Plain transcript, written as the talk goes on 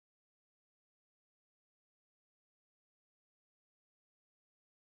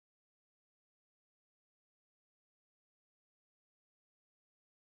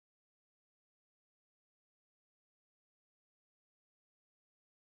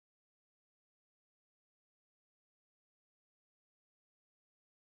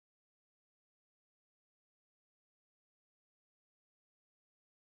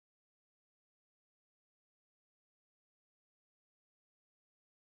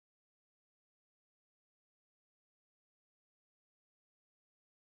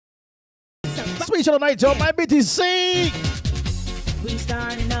Sweet show tonight, Joe. My BTC. We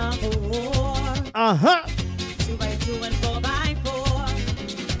starting up a war. 2x2 and 4x4.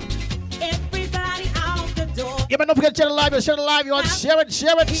 Everybody out the door. Yeah, man, don't forget to share it live. Share it live. You want to share it,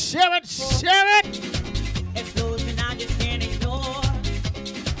 share it, share it, share it. Explosion, I just can't ignore.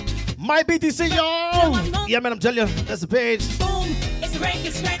 My BTC, y'all. Yeah, man, I'm telling you, that's the page. Boom, it's rank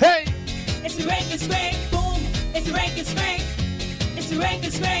and scrape. Hey. It's rank and scrape. Boom, it's rank and scrape. It's rank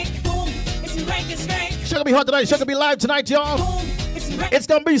and scrape. Boom, it's rank and scrape. Show gonna be hot tonight. Show gonna be live tonight, y'all. Boom, it's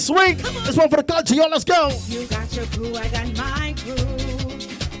gonna be sweet. This one for the culture, y'all. Let's go. You got your crew, I got my crew.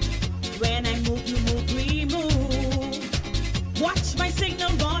 When I move, you move, we move. Watch my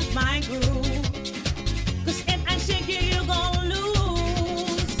signal, watch my groove. Cause if I shake you, you're gonna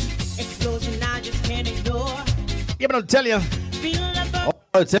lose. Explosion, I just can't ignore. Yeah, but I'll tell you.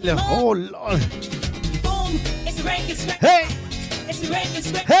 I'll tell you. Oh, Lord. Boom, it's rank and scrape. Hey. It's rank and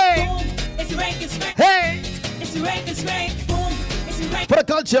scrape. Hey. Boom, it's rank and scrape. Hey. It's rank and scrape. Boom, it's rank. For the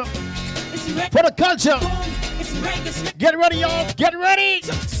culture. For the culture. Boom, it's rank and scrape. Get ready, y'all. Get ready.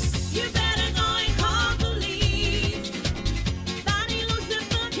 You better go and call police. Body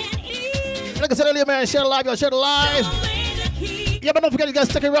Lucifer can eat. Like I said earlier, man, share it live, y'all. Share it live. Yeah, but don't forget, you guys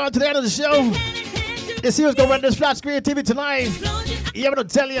stick around to the end of the show. This here's gonna run this flat screen TV tonight. Yeah, but I'll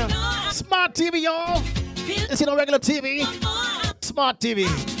tell you. Smart TV, y'all. This is no regular TV. Smart TV.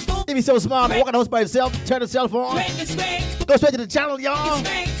 TV so smart, walk on the house by itself, turn the cell phone. Go straight to the channel, y'all.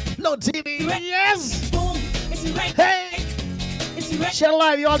 No TV. Yes. Hey. Share it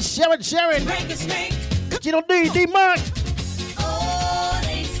live, y'all. Share it, share it. You don't need D-Mark. Oh,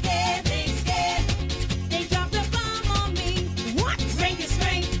 they scared, they scared. They dropped a bomb on me. What? Rank is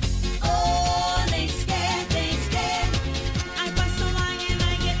rank. Oh, they scared, they scared. I bust a line and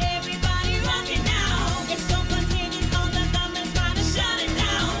I get everybody rocking now. It's so contagious, all the government's trying to shut it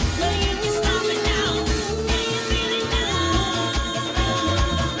down. But you can stop it now. Can you feel it now?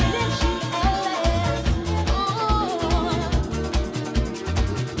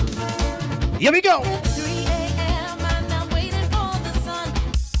 Here we go. 3 a.m. and I'm waiting for the sun.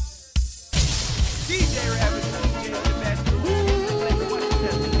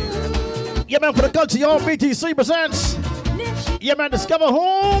 Yeah, man, for the culture, y'all. BTC presents. Yeah, man, Discover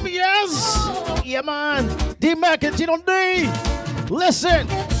Home. Yes. Yeah, man. D-Mac and Geno D. Listen.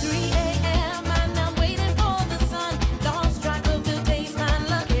 3 a.m. and I'm waiting for the sun. Lost track of the days, man.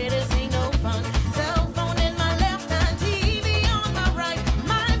 Look at this, ain't no fun. Cell phone in my left hand, TV on my right.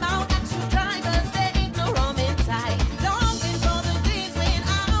 My mouth extra drivers, there ain't no room inside. Longing for the days when I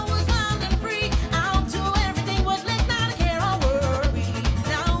was wild and free. Out to everything was lit, not a care or worry.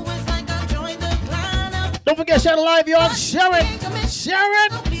 Now it's like I joined the clan of. Don't forget, share it live, y'all. Share it. Share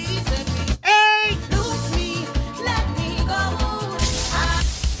it. Hey. Lose me, let me go.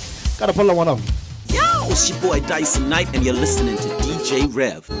 Gotta pull that one up. Yo, it's your boy Dyson Knight, and you're listening to DJ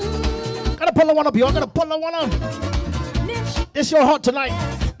Rev. Gotta pull that one up, y'all. Gotta pull that one up. This show hot tonight.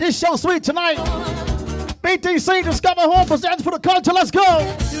 This show sweet tonight. BTC Discover Home presents for the culture. Let's go.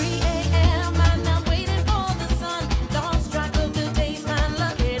 3 a.m. and I'm waiting for the sun. Lost track of the days, man.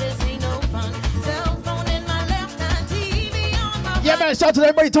 Look at this, ain't no fun. Cell phone in my left hand, TV on my Yeah, man. Shout out to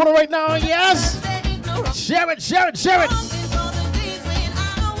everybody tuning in right now. Yes. Share it, share it, share it.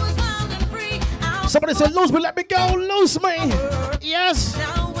 Somebody said, lose me, let me go, lose me. Yes.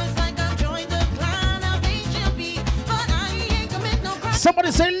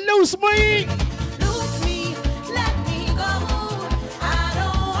 Somebody said, lose me. Lose me, let me go. I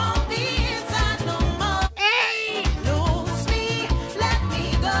don't want the inside no more. Hey. Lose me, let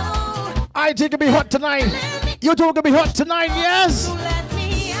me go. IT can be hot tonight. You two can be hot tonight, yes. Let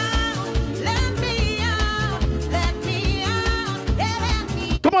me out, let me out, let me out, let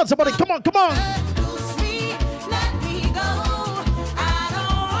me. Come on, somebody, come on, come on. Lose me, let me go. I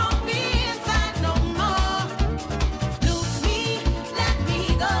don't want the inside no more. Lose me, let me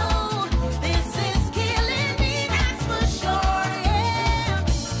go. This is killing me, that's for sure, yeah.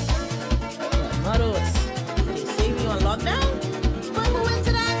 Maros, they say we on lockdown? When we went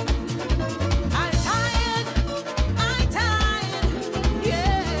to that, I'm tired,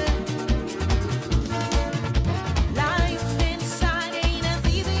 yeah. Life inside ain't as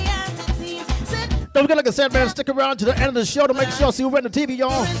easy as it seems. Don't forget, like I said, man, stick around to the end of the show to make sure you rent the TV,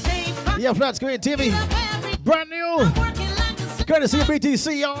 y'all. Yeah, flat screen TV. Brand new. Courtesy of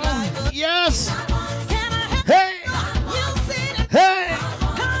BTC, y'all. Yes. Hey. Hey.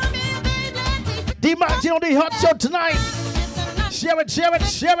 D-Mac, Geno D Hot Show tonight. Share it, share it,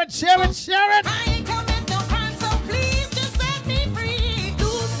 share it, share it, share it. I ain't committing no crime, so please just set me free.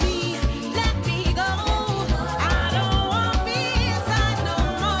 Lose me, let me go. I don't want me inside no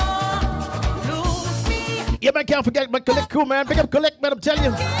more. Yeah, man, can't forget my collect crew, man. Big up collect, man, I'm telling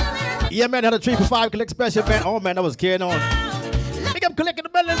you. Yeah, man, had a 3 for 5 collect special, man. Oh, man, that was Geno. Big up collect in the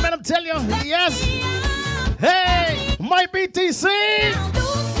building, man, I'm telling you. Yes. Hey, my BTC.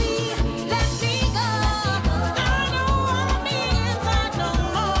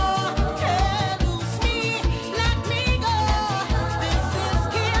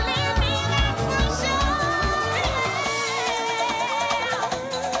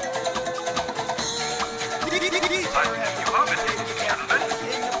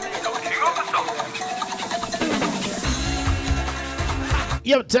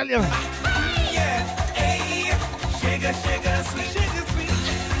 Yeah, I'm telling you.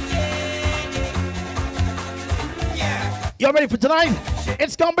 Y'all ready for tonight?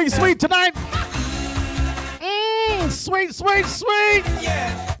 It's gonna be sweet tonight. Sweet, sweet, sweet.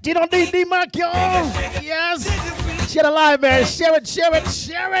 You don't need D-Mac, y'all. Yes. Share it live, man. Share it, share it,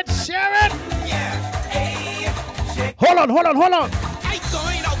 share it, share it. Hold on, hold on, hold on. I ain't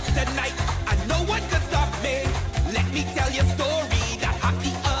going out tonight. I know what could stop me. Let me tell you a story that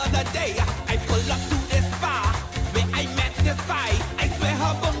happened the other day. I pulled up to this bar where I met this guy. I swear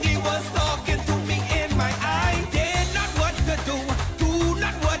her bungie was talking to me in my eye. Did not what to do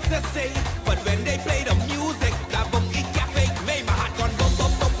not what to say. But when they play the music, that bungie cafe made my heart gone boom,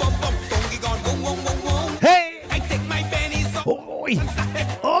 boom, boom, boom, boom. Bungie gone boom, boom, boom, boom. Hey! I take my pennies off.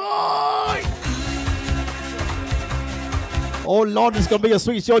 Oh Lord, it's gonna be a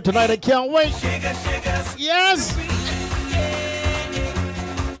sweet show tonight. I can't wait. Yes.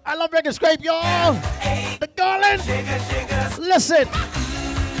 I love Record Scrape, y'all. The Garland. Listen.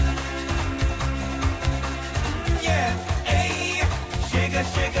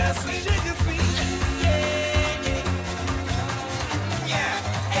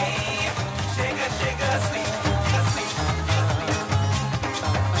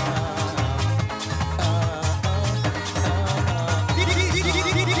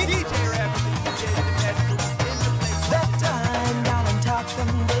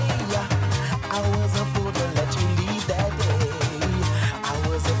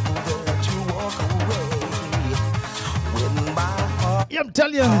 I'm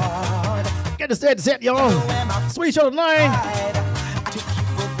telling you, get the stage set, y'all. Sweet show tonight.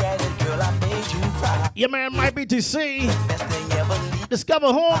 Yeah, man, my BTC.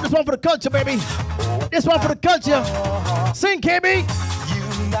 Discover home. This one for the culture, baby. This one for the culture. Sing, KB. You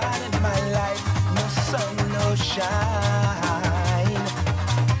not in my life, no sun, no shine.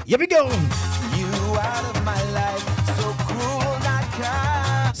 Here we go. You out of my life, so cruel, not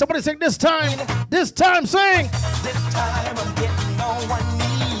kind. Somebody sing this time. This time, sing. This time I'm getting on one knee.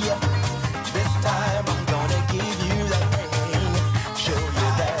 This time I'm gonna give you that ring. Show you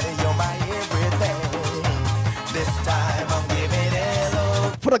that you're my everything. This time I'm giving it all.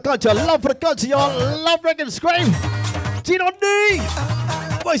 For the culture, love for the culture, y'all. Love Record Scrape. Geno D.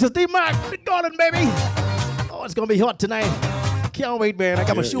 Voices D-Mac. The Garden, baby. Oh, it's gonna be hot tonight. Can't wait, man. I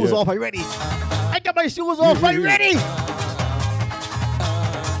got my shoes off already. I got my shoes off already.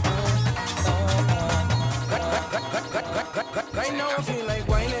 Right now I feel like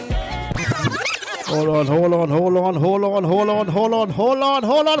whining. Hold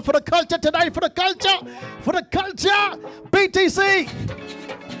on for the culture tonight, for the culture, BTC,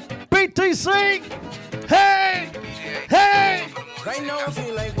 hey. Right now I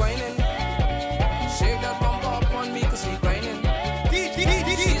feel like whining. Shake that bump up on me cause we grinding.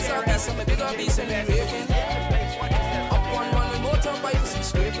 She's our ass on the bigger beast and we're raking. Up on the motorbike cause we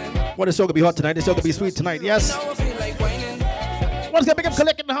scraping. Well, this show gonna be hot tonight, this show gonna be sweet tonight, yes. Now I feel like whining. What's gonna pick up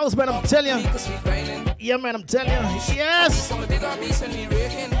collect in the house, man, I'm telling you. Cause we grinding. Yeah, man, I'm telling you, yes. On the bigger beast and we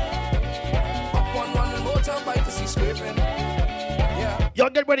raking. Up on the motorbike cause we scraping. Y'all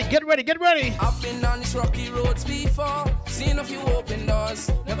get ready. I've been on these rocky roads before, seen a few open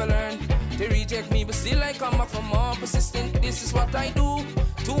doors, never learned. They reject me, but still I come back for more. Persistent, this is what I do.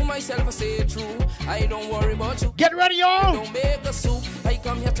 To myself I say it true. I don't worry about you. Get ready, y'all. Don't make a soup. I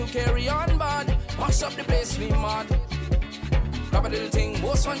come here to carry on bad. Mash up the place, we mad. Grab a little thing,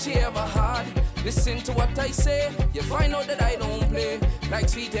 most fun she ever had. Listen to what I say. You find out that I don't play like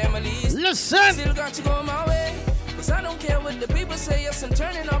sweet Emily's. Listen. Still got you going my way. Cause I don't care what the people say, yes, I'm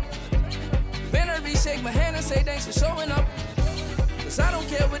turning up. When I shake my hand and say thanks for showing up. Cause I don't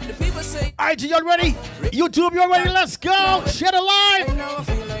care what the people say. IG, y'all ready? YouTube, y'all ready? Let's go. Share the live. Right now I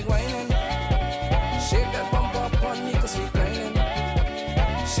feel like whining. Shake that bump up on me cause we grinding.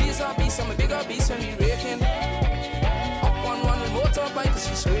 She's a beast, I'm a bigger beast when we raking. Up on one motorbike cause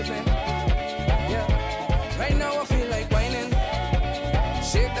she's scraping. Yeah. Right now I feel like whining.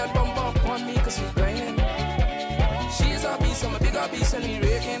 Shake that bump up on me cause we grinding. She's a beast, I'm a bigger beast and we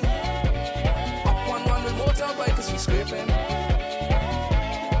raking. Up on one motorbike. scraping.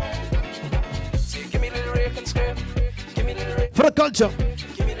 See, give me a little rake and scrape. Give me a little rake. For the culture.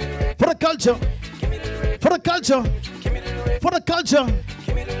 Give me a little rake. For the culture. Give me a little rake. For the culture. Give me a little rake. For the culture.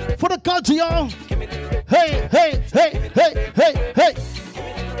 Give me a little rake. For the culture, y'all. Give me a little rake. Hey, hey, hey, hey, hey, hey. Give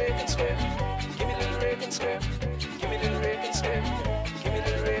me a little rake and scrape. Give me a little rake and scrape. Give me a little rake and scrape. Give me a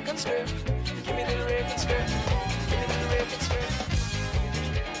little rake and scrape. Give me a little rake and scrape. Give me a little rake and scrape.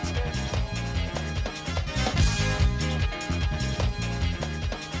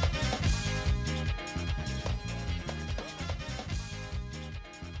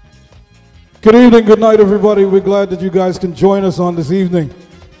 Good evening, good night, everybody. We're glad that you guys can join us on this evening.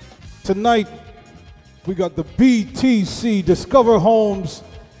 Tonight, we got the BTC Discover Homes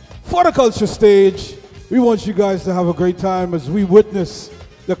Horticulture Stage. We want you guys to have a great time as we witness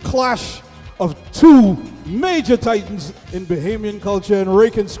the clash of two major titans in Bahamian culture and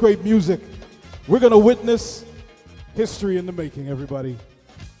rake and scrape music. We're going to witness history in the making, everybody.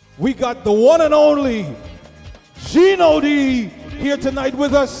 We got the one and only Geno D here tonight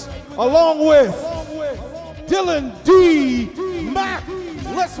with us, along with Dylan D. Mack.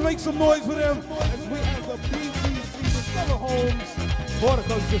 Let's make some noise with him as we have the BTC Discover Homes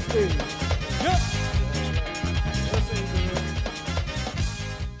Horticulture Stage. Yep.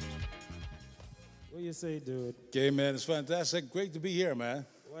 What you say, dude? Okay, man, it's fantastic. Great to be here, man.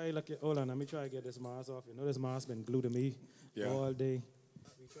 Why you lucky? Hold on, let me try to get this mask off. You know this mask been glued to me all day.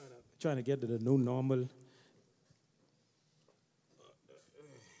 We trying to get to the new normal.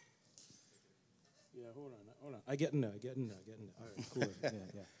 Yeah, hold on. I get in there. All right, cool.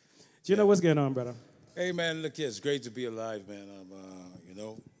 yeah. Do you know what's going on, brother? Hey, man, look, it's great to be alive, man.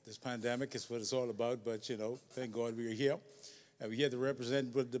 This pandemic is what it's all about, but, thank God we're here. And we're here to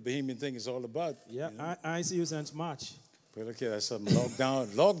represent what the Bahamian thing is all about. Yeah, I ain't see you since March. But, okay, that's something.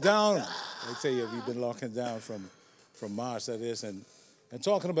 Lockdown. I tell you, we've been locking down from March, that is. And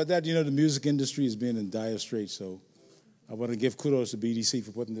talking about that, the music industry is being in dire straits, so I want to give kudos to BDC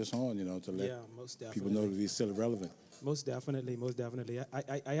for putting this on, to let people know that we're still relevant. Most definitely.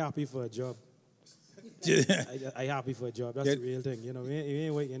 I happy for a job. I happy for a job. That's the real thing. You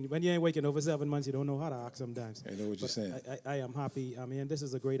ain't waiting. When you ain't waking over 7 months, you don't know how to act sometimes. I know what you're saying. I am happy. I mean, this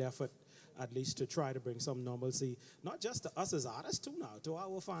is a great effort, at least to try to bring some normalcy, not just to us as artists, too now, to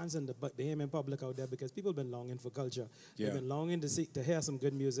our fans and the Bahamian public out there, because people have been longing for culture. They've been longing to hear some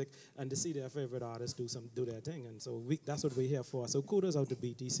good music and to see their favorite artists do their thing. And so that's what we're here for. So kudos out to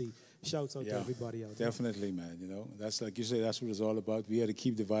BTC. Shouts out to everybody out there. Definitely, man. That's like you say, that's what it's all about. We here to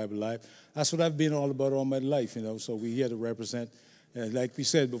keep the vibe alive. That's what I've been all about all my life, So we're here to represent. And like we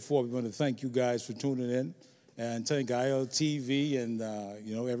said before, we want to thank you guys for tuning in. And thank ILTV and,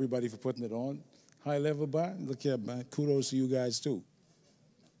 everybody for putting it on. High level bar. Look here, man. Kudos to you guys, too.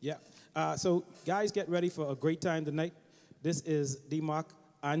 Yeah. So, guys, get ready for a great time tonight. This is D-Mark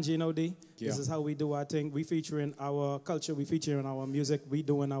and Geno D. This is how we do our thing. We featuring our culture. We featuring our music. We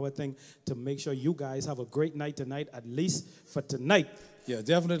doing our thing to make sure you guys have a great night tonight, at least for tonight. Yeah,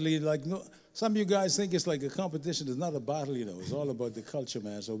 definitely. Some of you guys think it's like a competition. It's not a battle, It's all about the culture,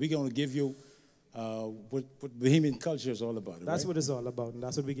 man. So we're going to give you what Bahamian culture is all about. That's what it's all about, and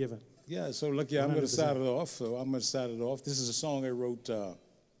that's what we're giving. Yeah, so look, I'm going to start it off. This is a song I wrote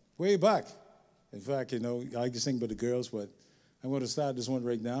way back. In fact, I like to sing with the girls, but I'm going to start this one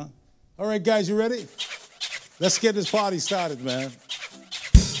right now. All right, guys, you ready? Let's get this party started, man.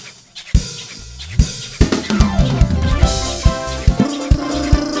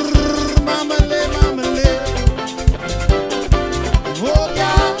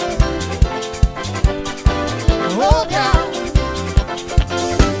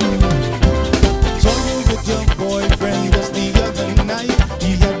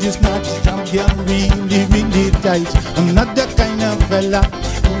 I'm not the kind of fella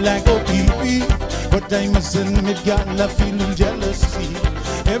who like OPP, but I must admit, girl, I feeling jealousy.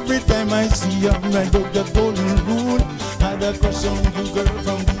 Every time I see you, I broke the golden rule. Had a crush on you, girl,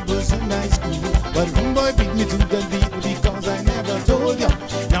 from we was in high school. But one boy beat me to the beat because I never told ya.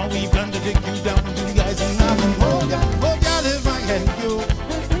 Now we plan to take you down to the guys and I'm in hold ya. Oh, girl, if I had you,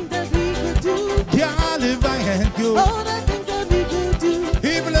 the things that we could do. Girl, if I had you, All the things that we could do.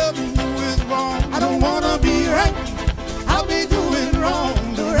 if loving you is wrong, I don't wanna be right. I'll be doing wrong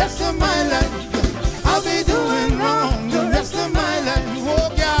the rest of my life. I'll be doing wrong the rest of my life. Oh,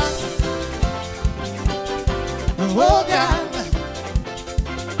 God. Oh, God.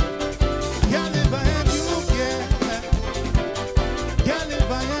 Girl, if I had you, yeah. Girl,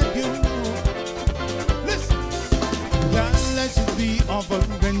 if I had you. Listen. Girl, I should be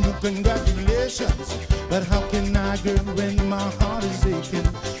offering you congratulations. But how can I, girl, when my heart is aching?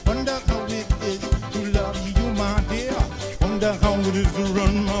 Wonder how it is to love you, my dear. wonder how it is to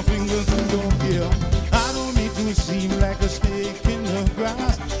run my fingers through your hair. I don't mean to seem like a snake in the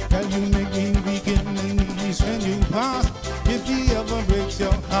grass. Girl, you make me weak in the knees when you pass. If he ever breaks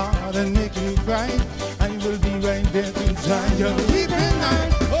your heart and make you cry, I will be right there to dry your weeping eye.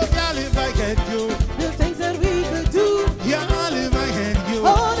 Oh, girl, if I get you, The things that we could do, girl, if I get you,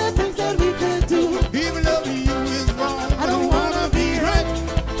 all the things that we could do. even loving you is wrong. I don't wanna be right.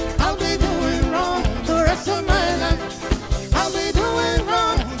 I'll be doing wrong the rest of my life. I'll be doing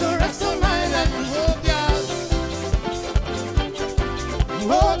wrong the rest of my life. Oh, girl.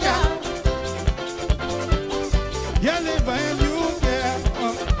 Oh, God. Girl, if I had you, yeah.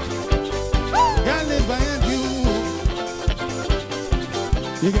 Girl, if I had you,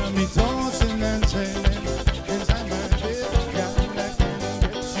 you got me tossing and turning inside my bed. Girl, I can't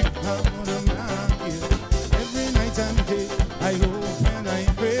get you out of my head. Every night and day, I hope and I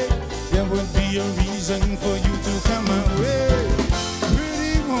pray there will be a reason for you to come away.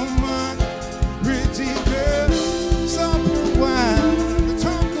 Pretty woman, pretty girl, stop a while,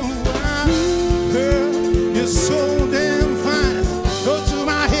 talk a while. Girl, you're so damn fine. Go to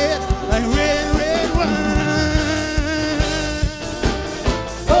my head like red, red wine.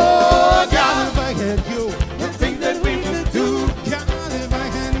 Oh, God, if I had you, the things that we could do. God, if I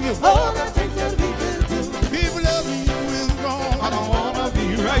had you, All the things that we could do. people loving you is wrong. I don't wanna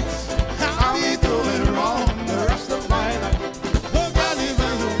be right. I'll be doing wrong the rest of my life. Oh, God, if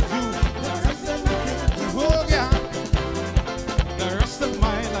I had you, oh, God, the rest of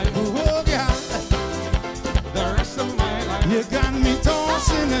my life. Oh, God, the rest of my life. You got me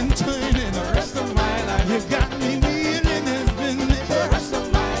tossing and turning the rest of my life. You got me kneeling and bending the rest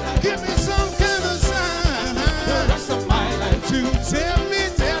of my life. Give me some kind of sign the rest of my life to tell me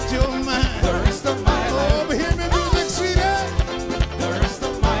that you're mine. The rest of my life. Oh, but hear me music, sweetheart. The rest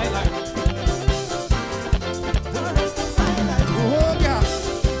of my life. The rest of my life. Oh, God.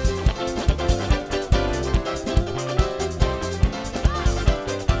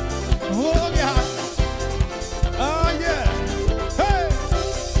 Oh, God. Oh, yeah. Hey.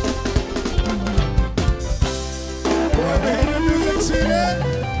 Hear me music, sweetheart.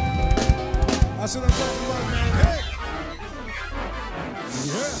 That's what I'm talking about, man. Hey.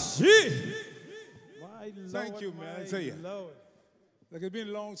 Yeah. My Lord, Thank you, man. I my tell you. Lord. Like, it's been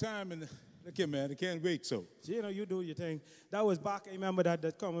a long time, and look here, man, I can't wait, so. Geno, you do your thing. That was back, I remember that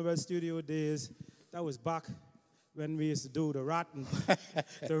the Commonwealth Studio days. That was back when we used to do the rotten.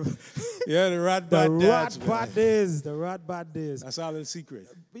 Yeah, the rat The bat rat dance, bad man. days. The rat bad days. That's our little secret.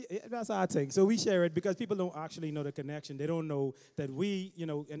 That's our thing. So we share it because people don't actually know the connection. They don't know that we,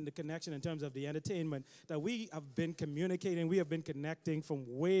 and the connection in terms of the entertainment, that we have been communicating, we have been connecting from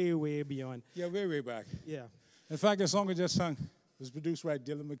way, way beyond. Yeah, way, way back. Yeah. In fact, the song I just sung was produced by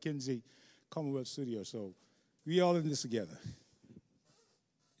Dylan McKenzie, Commonwealth Studio, so we all in this together.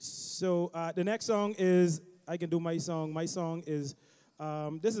 So the next song is, I can do my song. My song is,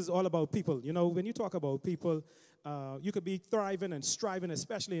 this is all about people. You know, when you talk about people, you could be thriving and striving,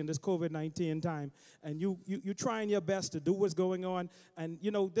 especially in this COVID-19 time, and you trying your best to do what's going on, and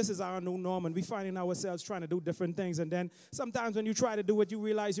this is our new norm, and we finding ourselves trying to do different things, and then sometimes when you try to do it, you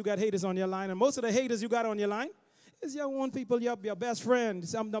realize you got haters on your line, and most of the haters you got on your line is your own people, your best friend.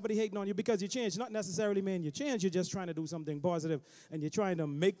 Nobody hating on you because you changed. Not necessarily mean you change, you're just trying to do something positive, and you're trying to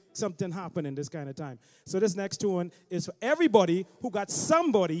make something happen in this kind of time. So this next tune is for everybody who got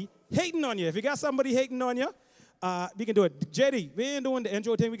somebody hating on you. If you got somebody hating on you, we can do it. JD, we ain't doing the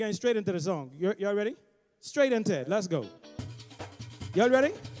intro thing. We're going straight into the song. Y'all ready? Straight into it. Let's go. Y'all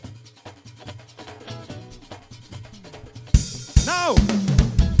ready? Now,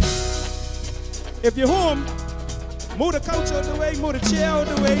 if you're home, move the couch out the way, move the chair out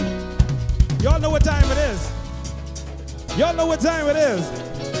the way. Y'all know what time it is. Y'all know what time it is.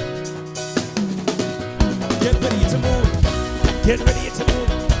 Get ready to move. Get ready to move.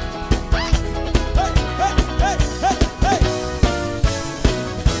 Hey, hey, hey, hey, hey.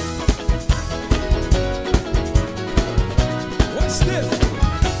 What's this?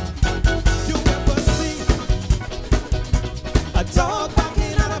 You never see a dog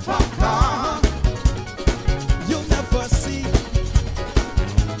barking at a parked car. You'll never see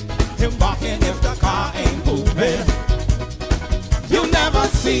him barking if the car ain't moving. You'll never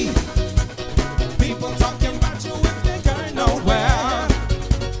see people talking about you if they're going nowhere.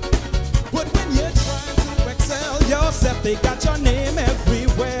 But when you're trying to excel yourself, they got your name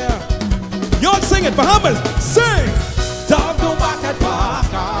everywhere. Y'all sing it, Bahamas. Sing! Dog don't bark at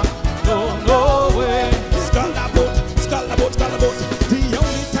Parker. No, no way. Scalabout, scalabout, scalabout. The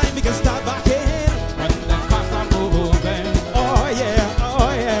only time we can start barking when the cars are moving. Oh yeah,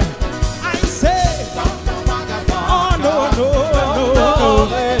 oh yeah. I say, dog don't bark at Parker. Oh no, no.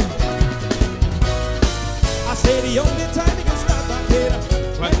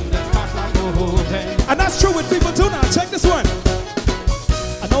 moving. And that's true with people too now. Check this one.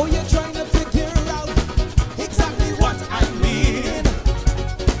 I know you're trying to figure out exactly what I mean.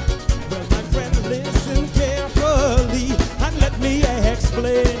 Well, my friend, listen carefully and let me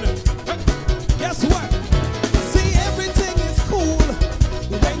explain. Guess what? See, everything is cool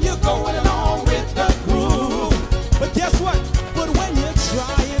when you're going along with the groove. But guess what? But when you're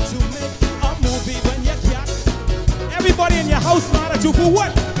trying to make a movie, when you can't, Everybody in your house mad at you for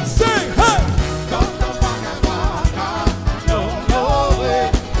what? Sing, hey!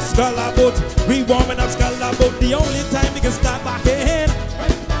 Skull boat, we warming up skull boat. The only time we can start back in.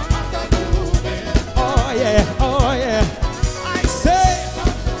 Oh yeah, oh yeah. I say,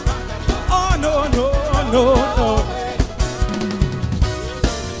 oh no, no, no, no.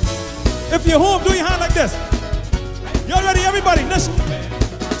 If you're home, do your hand like this. Y'all ready, everybody? Listen.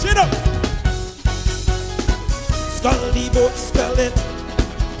 Chin up. Skull the boat, skull it.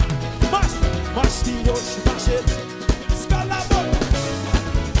 Mash, mash the boat, mash it. Skull the boat.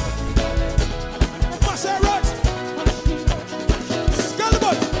 Mash it right. Skull the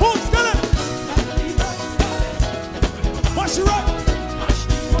boat, boom, skull it. Mash it right.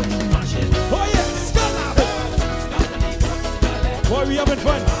 Oh yeah, skull the boat. Boy, we having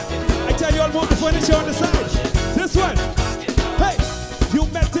fun. I tell you all about the furniture on the side. This one. Hey, you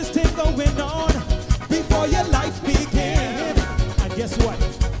met this thing going on before your life began. And guess what?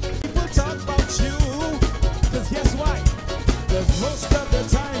 People talk about you. Cause guess why? Cause most of the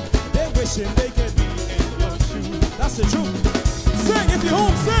time they're wishing they could be in your shoes. That's the truth. Sing if you're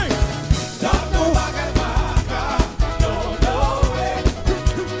home, sing. Don't know.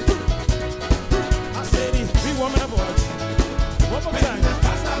 I said it, we warming up boys. One more time.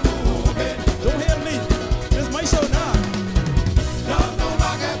 Don't hail me. This is my show now.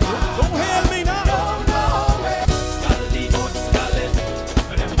 Don't hail me now.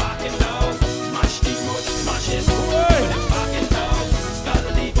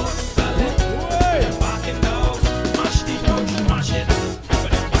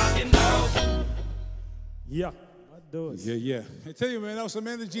 Yeah. What does? Yeah, yeah. I tell you, man, that was some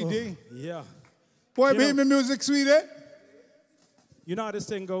energy, D. Yeah. Boy, You know- baby music, sweet, eh? You know how this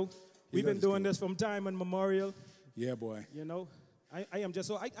thing go? We've been doing this from time immemorial. Yeah, boy. You know, I am just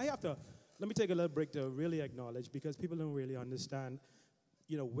so I have to let me take a little break to really acknowledge because people don't really understand,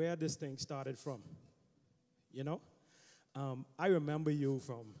 you know, where this thing started from. You know, I remember you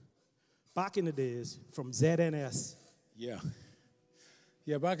from back in the days from ZNS Yeah.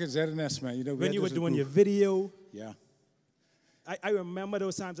 Yeah, back at ZNS, man. You know, we when had you were this doing your group. video. Yeah. I remember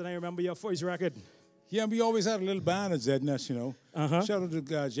those times, and I remember your first record. Yeah, and we always had a little band at ZNS, you know. Uh-huh. Shout out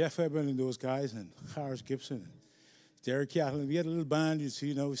to Jeff Eben and those guys, and Harris Gibson, and Derek Catlin. We had a little band,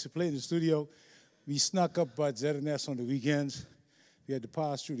 you know, we used to play in the studio. We snuck up at ZNS on the weekends. We had to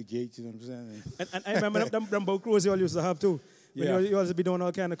pass through the gate, you know what I'm saying? And I remember them boat crews you all used to have too. When Yeah. you always be doing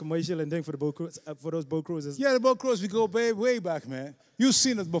all kind of commercial and thing for the boat for those boat cruises. Yeah, the boat cruise, we go way back, man. You've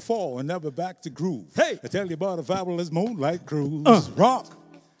seen it before, and never back to groove. Hey! I tell you about a fabulous moonlight cruise. Rock.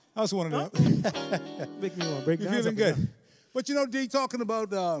 That was one of them. Make me want to break You're down. feeling good. But you know, D, talking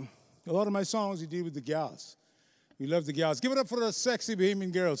about a lot of my songs you did with the gals. We love the gals. Give it up for the sexy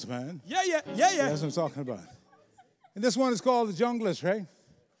Bohemian girls, man. Yeah. That's what I'm talking about. And this one is called The Junglist, right?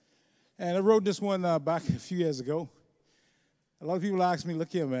 And I wrote this one back a few years ago. A lot of people ask me,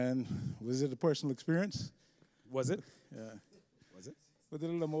 look here, man, was it a personal experience? Was it? Yeah. Was it? What did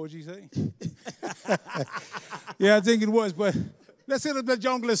the little emoji say? Yeah, I think it was, but let's hit up The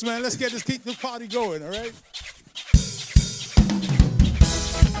Junglist, man. Let's keep the party going, all right?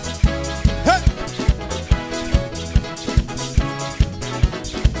 Hey!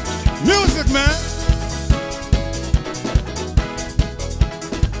 Music, man!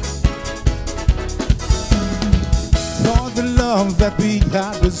 For the love that we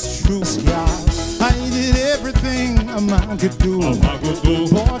had was true, yeah. I did everything a man could do.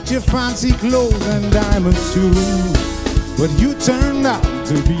 Bought you fancy clothes and diamonds too. But you turned out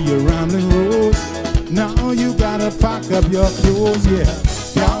to be a rambling rose. Now you gotta pack up your clothes, yeah.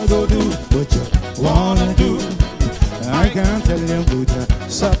 Y'all go do what you wanna do. I can't tell you what to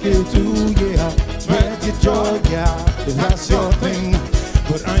suck it too, yeah. Spread your joy, yeah, if that's your thing.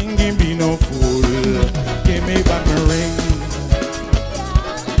 But I ain't gonna be no fool. Give me back my ring.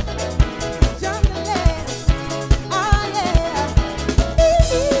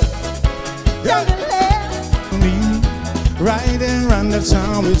 Me riding round the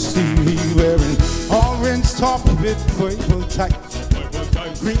town with Stevie, wearing orange top with purple tights,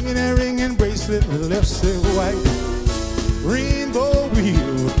 green earring and bracelet with lipstick white, rainbow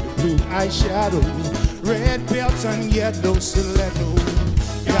wheel with blue eyeshadows, red belts and yellow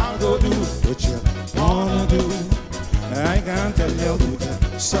stilettos. Y'all go do what you wanna do. I can't tell you who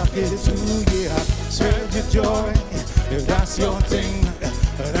to suck it to, yeah. Spread your joy, if that's your thing.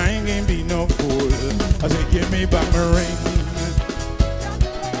 But I ain't gonna be no fool. I say, give me back my ring.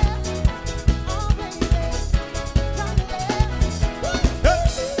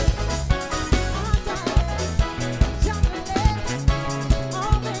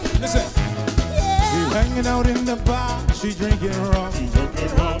 Hanging out in the bar, she drinking rum.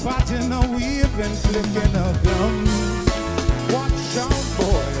 Partying a weave and flicking a gum. Watch out,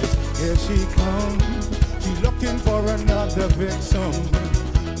 boys, here she comes. She looking for another victim.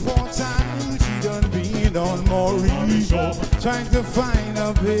 4 times she done been on Maurice, trying to find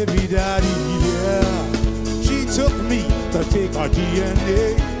a baby daddy, yeah. She took me to take her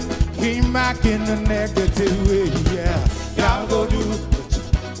DNA, came back in a negative way, yeah. Y'all go do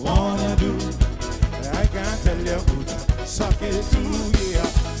what you wanna do. I can't tell you who to suck it to, yeah.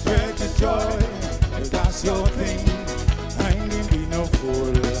 Spread the joy, if that's your thing. I ain't gonna be no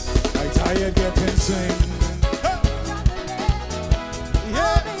fool. I tired getting sing.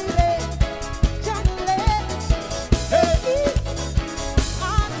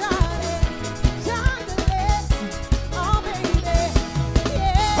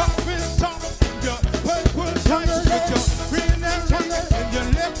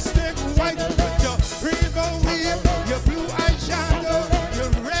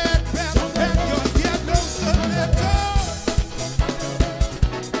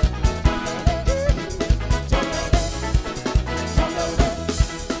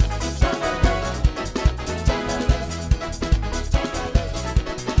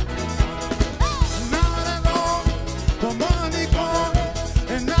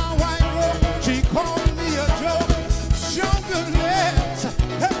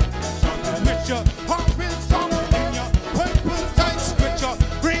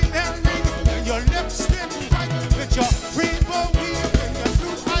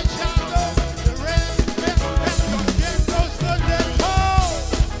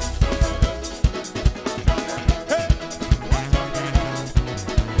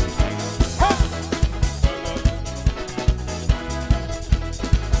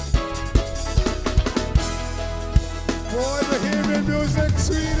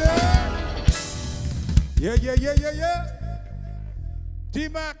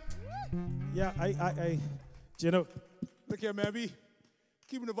 Geno. Look here, man. We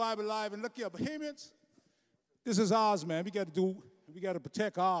keeping the vibe alive. And look here, Bohemians, this is ours, man. We got to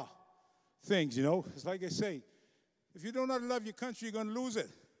protect our things, you know. It's like they say, if you do not love your country, you're going to lose it,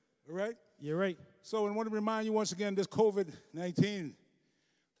 all right? You're right. So I want to remind you once again, this COVID-19, I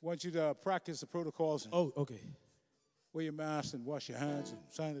want you to practice the protocols. Oh, okay. Wear your mask and wash your hands and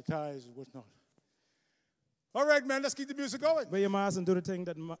sanitize and whatnot. All right, man, let's keep the music going. Wear your mask and do the thing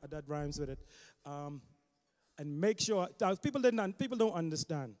that rhymes with it. And make sure, people don't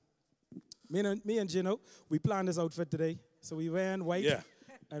understand. Me and Geno, we planned this outfit today. So we wearing white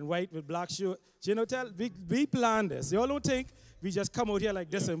and white with black shirt. Geno, we planned this. Y'all don't think we just come out here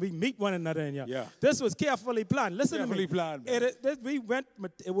like this and we meet one another in here. Yeah. This was carefully planned. Listen to me. Planned,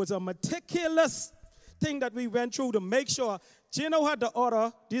 it was a meticulous thing that we went through to make sure Geno had to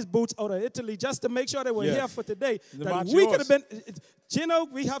order these boots out of Italy just to make sure they were here for today. That we could have been, Geno,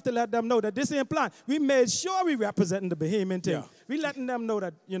 we have to let them know that this ain't planned. We made sure we representing the Bahamian thing. Yeah. We letting them know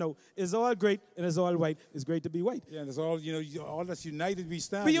that, you know, it's all great and it's all white. It's great to be white. Yeah, and it's all, you know, all that's united we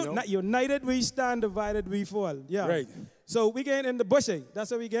stand. United we stand, divided we fall. Yeah. Right. So we getting in the bush, eh?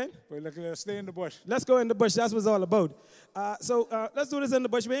 That's what we getting? Wait, let's stay in the bush. Let's go in the bush. That's what it's all about. So let's do this in the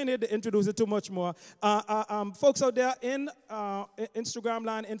bush. We ain't need to introduce it too much more. Folks out there in Instagram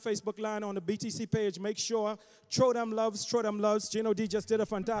line, in Facebook line, on the BTC page, make sure, throw them loves. Geno D just did a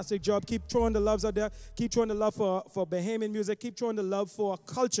fantastic job. Keep throwing the loves out there. Keep throwing the love for Bahamian music. Keep throwing the love for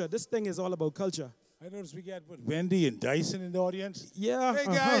culture. This thing is all about culture. I noticed we got Wendy and Dyson in the audience. Yeah. Hey,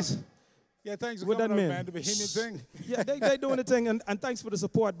 guys. Yeah, thanks for coming up, man. The Bahamian thing. Yeah, they doing the thing, and thanks for the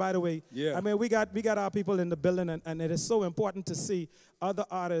support, by the way. Yeah. I mean, we got our people in the building, and it is so important to see other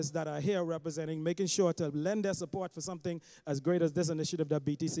artists that are here representing, making sure to lend their support for something as great as this initiative that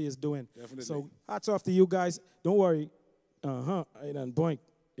BTC is doing. Definitely. So hats off to you guys. Don't worry. I done boink.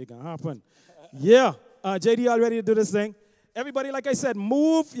 It can happen. Yeah. JD all ready to do this thing. Everybody, like I said,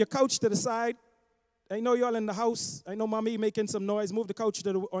 move your couch to the side. I know y'all in the house. I know mommy making some noise. Move the couch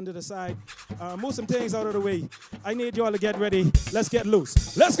onto the side. Move some things out of the way. I need y'all to get ready. Let's get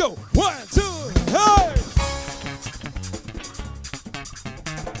loose. Let's go. 1, 2, hey!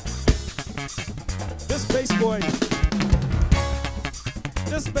 This bass boy.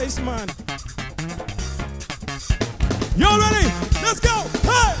 This bass man. Y'all ready? Let's go.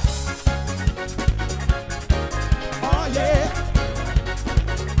 Hey!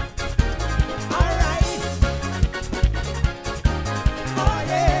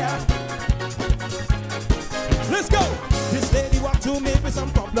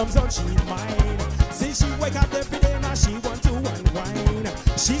 problems on she mind. See, she wake up every day now she want to unwind.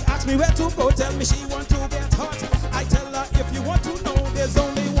 She asks me where to go, tell me she want to get hot. I tell her if you want to know, there's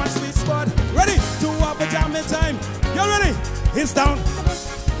only one sweet spot. Ready to have a jamming time? You ready? It's down.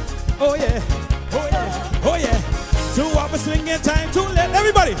 Oh yeah, oh yeah, oh yeah. To have a swinging time to let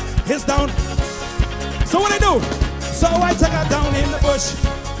everybody. It's down. So what I do? So I take her down in the bush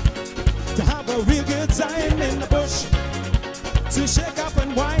to have a real good time in the bush. To shake up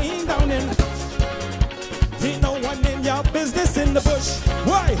and wind down in the bush. Ain't no one in your business in the bush.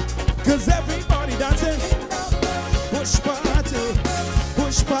 Why? Cause everybody dancing. Bush party,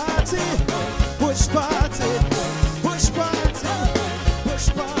 bush party, bush party, bush party, bush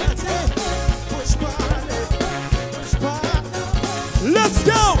party, bush party, bush party. Let's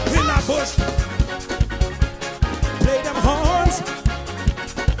go in that bush. Play them horns.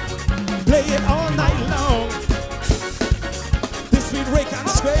 Play it all night long. This sweet rake and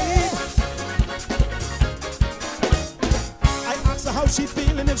scrape. I asked her how she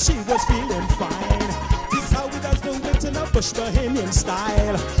feeling, if she was feeling fine. This how we does do it in a bush Bohemian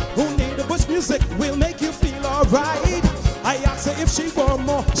style. Only the bush music will make you feel alright. I asked her if she want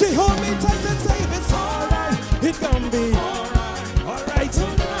more. She hold me tight and say it's alright. It gonna be alright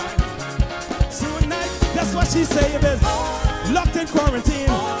tonight. That's what she say, baby. Locked in quarantine.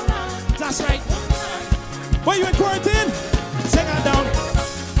 That's right. Why you in quarantine? Take her down.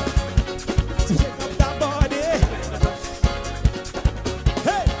 Take up that body.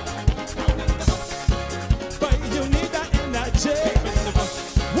 Hey. But you need that energy.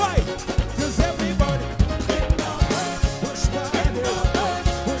 Why? Cause everybody push party,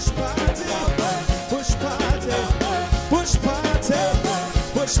 push party, push party, push party,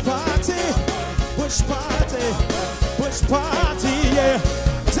 push party, push party, push party, yeah.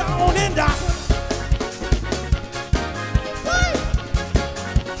 Down in the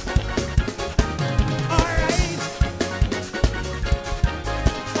alright.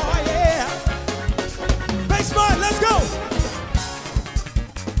 Oh yeah. Baseman, let's go.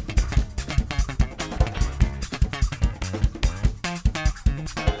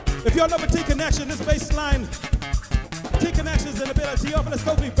 If y'all love a T-Connection, this bass line, T-Connection's in the building. T-Off, let's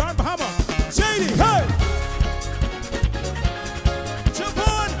go, please. Burn Bahama. Shady, hey! Jump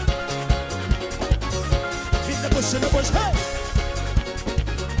on! In the bush, hey!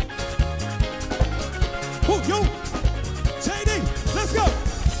 Who, you? Shady, let's go!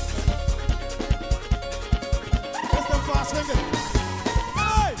 Let's go fast finger.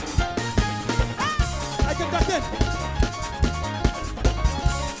 Hey! I can duck in.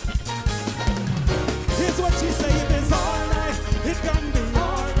 Here's what she say, if it's alright, it can be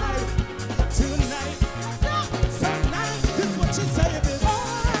alright tonight. Tonight, this is what she say, if it's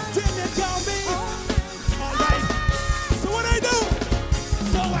alright, then it can be alright. So what I do?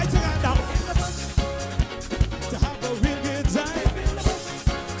 So I take her down to have a real good time,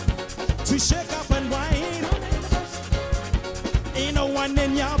 to shake up and whine. Ain't no one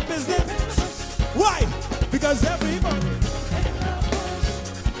in your business. Why? Because everybody.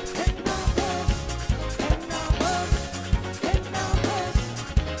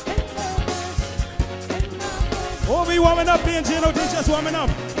 Oh, we warming up, me and Geno, they just warming up.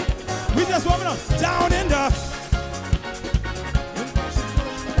 We just warming up. Down in the.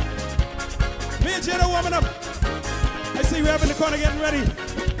 Me and Geno warming up. I see we have in the corner getting ready.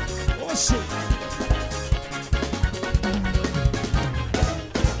 Oh, shit.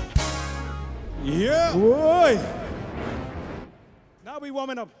 Yeah. Boy. Now we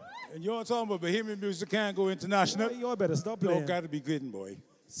warming up. And you're talking about Bohemian music can't go international. Hey, you better stop playing. No, got to be good, boy.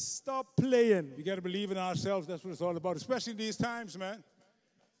 Stop playing. We got to believe in ourselves. That's what it's all about, especially in these times, man.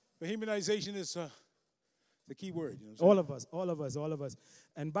 Bohemianization is the key word. You know what I'm All of us, all of us, all of us.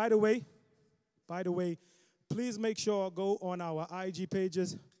 And by the way, please make sure go on our IG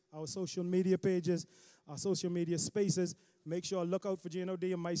pages, our social media pages, our social media spaces. Make sure look out for Geno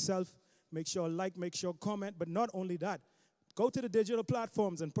D and myself. Make sure like, make sure comment. But not only that, go to the digital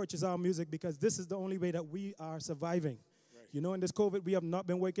platforms and purchase our music because this is the only way that we are surviving. Right. You know, in this COVID, we have not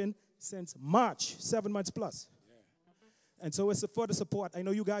been working since March, 7 months plus. Yeah. And so it's for the support. I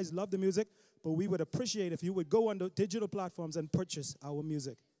know you guys love the music, but we would appreciate if you would go on the digital platforms and purchase our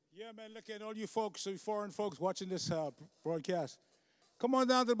music. Yeah, man, look at all you folks, foreign folks watching this broadcast. Come on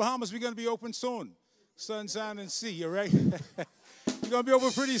down to the Bahamas. We're going to be open soon. Sun, sand, and sea, all right? We're going to be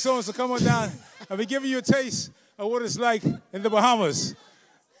open pretty soon, so come on down. I'll be giving you a taste of what it's like in the Bahamas.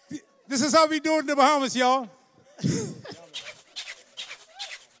 This is how we do it in the Bahamas, y'all.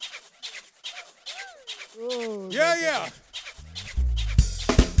 Oh, yeah.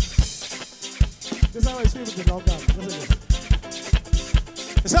 This is how I feel with the lockdown. Listen to this.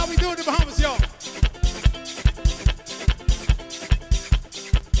 That's how we do it in the Bahamas, y'all.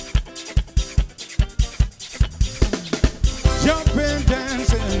 Jumping,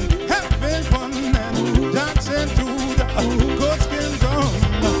 dancing, having fun, and dancing to the goatskin drum.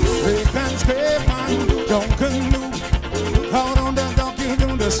 They can scrape and jump and move. Out on the donkey, do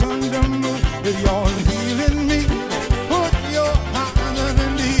the sun drum move. If you're feeling me, put your hand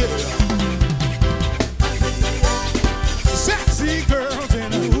in the air. Sexy girls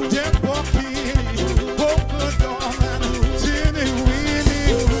in a jet bikini, polka dot and teeny weeny,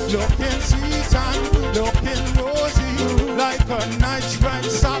 looking sweet and looking rosy, like a nice bright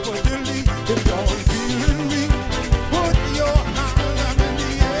Saturday. If you're feeling me, put your hand in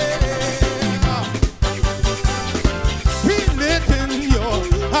the air. Feel it in your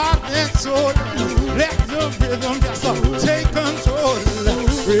heart and soul. Let the rhythm just take control.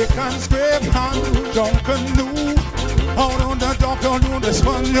 We can scrape and jump and move. Out on the dock, on the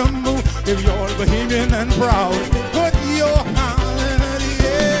sponge move. If you're bohemian and proud, put your hand in the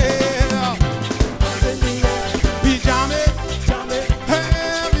air. Be jamming,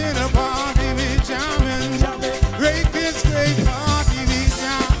 having a party, be jamming. Breaking straight party, be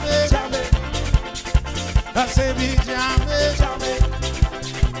jamming. I say be jamming.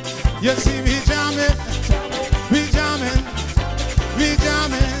 You see me jamming, be jamming, be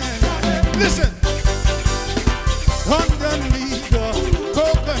jamming. Listen. Underneath the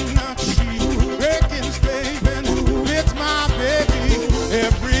coconut tree, breaking, scraping with my baby.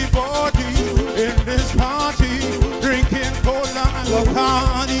 Everybody in this party, drinking cola and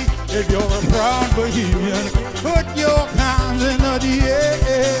Bacardi. If you're a proud bohemian, put your hands in the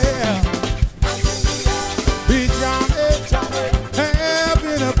air. Be jamming,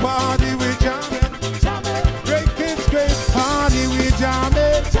 having a party, we jamming. Breaking, scrape party, we jamming.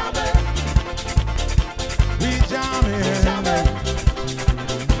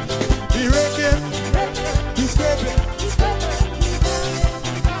 Be raking, be scraping.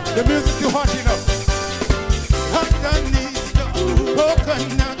 The music too hot, you know. Underneath the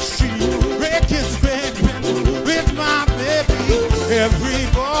coconut tree, raking, scraping with my baby.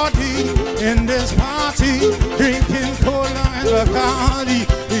 Everybody in this party, drinking cola and Bacardi.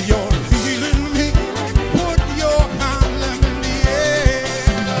 If you're feeling me, put your hands in the air.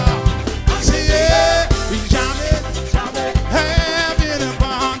 Say yeah, we jamming, having a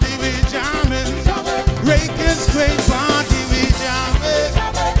party, we jamming, breaking straight party, we jamming,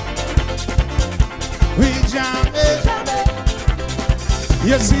 we jamming.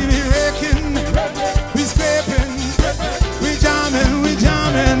 You see me raking, we scraping, we jamming, we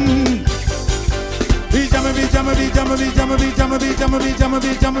jamming. We jamming, we jamming, we jamming, we jamming, we jamming, we jamming,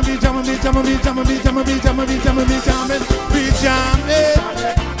 we jamming, we jamming, we jamming, we jamming, we jamming, we jamming, we jamming, we jamming, we jamming, we jamming.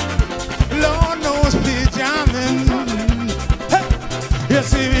 Lord knows we jamming. Hey. You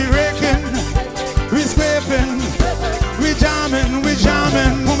see me raking, we scraping, we jamming, we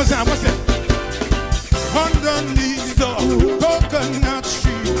jamming. One more time, what's that? Underneath the coconut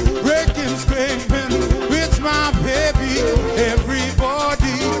tree, raking, scraping with my baby.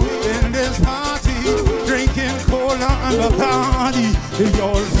 Everybody in this party, drinking cola and Bacardi. If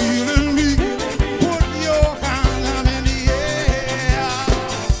you're feeling me, put your hand in the air.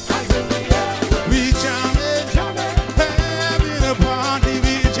 We jamming, having a party,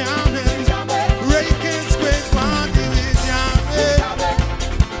 we jamming, raking, scrape party, we jamming.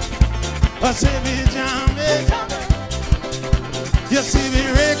 I say we jamming. You see me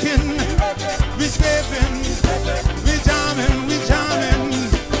raking, we scraping, we jamming, we jamming.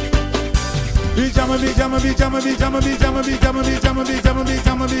 We jamming, we jamming, we jamming, we jamming, we jamming, we jamming, we jamming, we jamming, we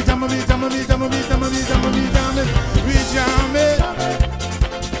jamming, we jamming, we jamming, we jamming, we jamming, we jamming, we jamming, we jamming,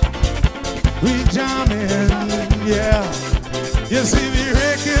 we jamming, yeah. You see me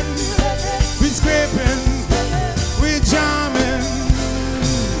raking, we scraping, we jamming.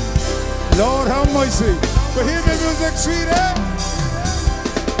 Lord have mercy. But hear the music, sweet, eh?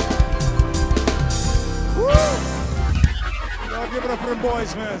 Woo! Y'all give it up for them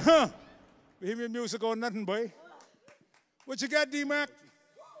boys, man. Huh? Bohemian music or nothing, boy. What you got, D-Mac?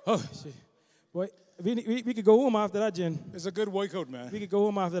 Oh, shit. Boy, we could go home after that, Jen. It's a good workout, man. We could go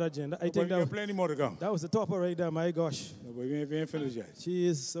home after that, Jen. I think Got plenty more to go. that was the topper right there, my gosh. No, but we ain't finished yet. She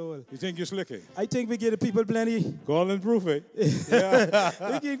is so. You think you're slicky? I think we give the people plenty. Golden proof, eh?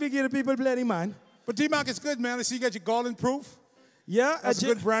 Yeah. we give the people plenty, man. But D-Mac is good, man. I see you got your golden proof. Yeah, That's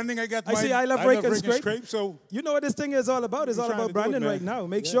good branding. I got I mine. see I love Rake and Scrape. So you know what this thing is all about? It's all trying about to do it, branding man. right now.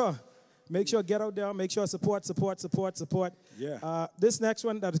 Make sure get out there. Make sure support. Yeah. This next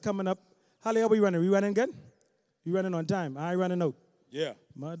one that is coming up. Holly, how we running? We running again? We running on time. I ain't running out. yeah.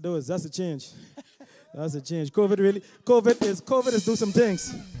 My doors, that's a change. That's a change. COVID is do some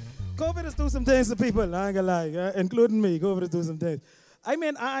things. COVID is do some things to people, I ain't gonna lie, including me. COVID is do some things. I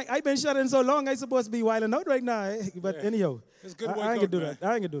mean, I've been shut in so long, I supposed to be wilding out right now. But anyhow, It's good I ain't gonna do that.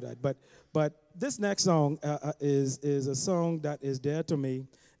 I ain't gonna do that. But this next song is a song that is dear to me.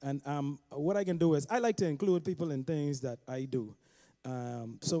 And what I can do is I like to include people in things that I do.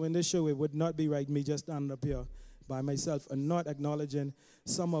 So in this show, it would not be right me just standing up here by myself and not acknowledging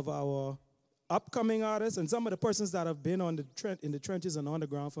some of our upcoming artists and some of the persons that have been in the trenches and on the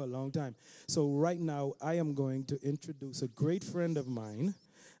ground for a long time. So right now, I am going to introduce a great friend of mine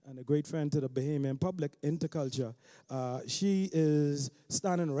and a great friend to the Bahamian public, Interculture. She is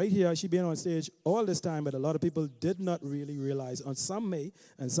standing right here. She's been on stage all this time, but a lot of people did not really realize, and some may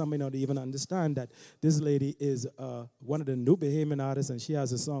not even understand that this lady is one of the new Bahamian artists, and she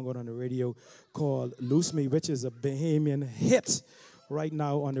has a song out on the radio called Loose Me, which is a Bahamian hit right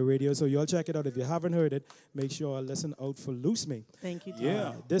now on the radio. So y'all check it out. If you haven't heard it, make sure you listen out for Loose Me. Thank you.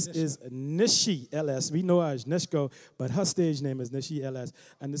 Yeah, this is Nishi LS. We know her as Nishko, but her stage name is Nishi LS.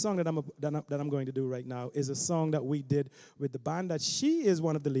 And the song that I'm going to do right now is a song that we did with the band that she is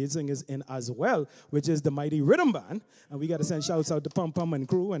one of the lead singers in as well, which is the Mighty Rhythm Band. And we got to send shouts out to Pum Pum and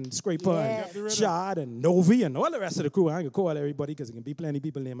crew and Scraper and Shad and Novi and all the rest of the crew. I ain't gonna call everybody because it can be plenty of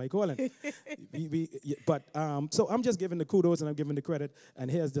people named my calling. So I'm just giving the kudos and I'm giving the credit. And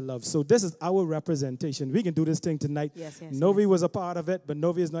here's the love. So this is our representation. We can do this thing tonight. Yes, Novi was a part of it, but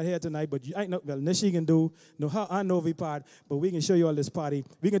Novi is not here tonight. But I know, well, Nishi can do her and Novi part, but we can show you all this party.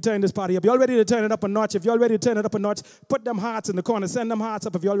 We can turn this party up. Y'all ready to turn it up a notch? If y'all ready to turn it up a notch, put them hearts in the corner. Send them hearts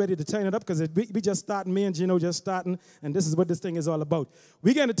up if y'all ready to turn it up, because we just starting, me and Geno just starting, and this is what this thing is all about.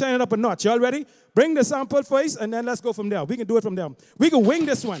 We're going to turn it up a notch. Y'all ready? Bring the sample first, and then let's go from there. We can do it from there. We can wing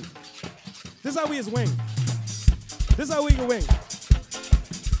this one. This is how we is wing. This is how we can wing.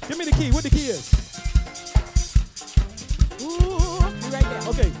 Give me the key. What the key is? Ooh, right there.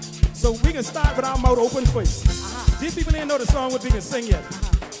 Okay, so we can start with our mouth open first. These people didn't know the song what we can sing yet.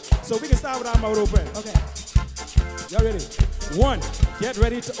 So we can start with our mouth open. Okay. Y'all ready? 1, get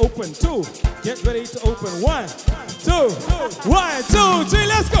ready to open. 2, get ready to open. 1, 2, 1, 2, 3,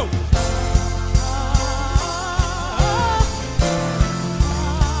 let's go.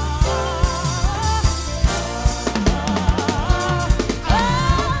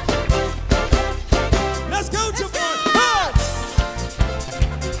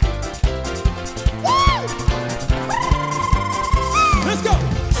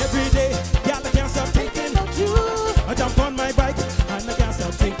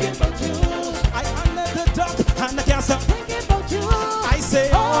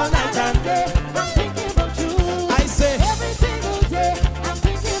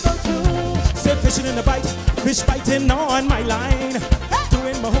 In the bite, fish biting on my line.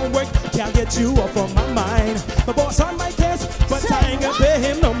 Doing my homework, can't get you off of my mind. My boss on my case, but I ain't gonna pay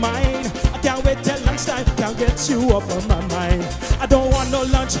him no mind. I can't wait till lunchtime, can't get you off of my mind. I don't want no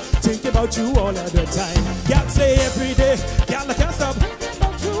lunch, think about you all of the time. Can't say every day, girl, I can't stop thinking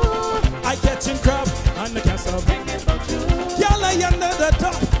about you. I catching crab, and I can't stop thinking about you. Girl, I under the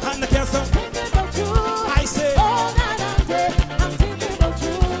top, and I can't stop thinking about you. I say all night and day, I'm thinking about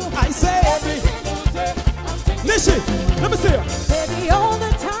you. I say every Nishi, let me see ya. Baby, all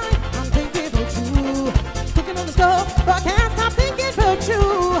the time, I'm thinking about you. Cooking on the stove, but I can't stop thinking about you.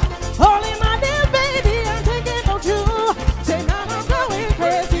 Holding my dear baby, I'm thinking about you. Say now I'm going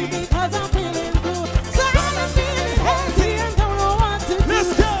crazy because I'm feeling good. So I'm feeling hey.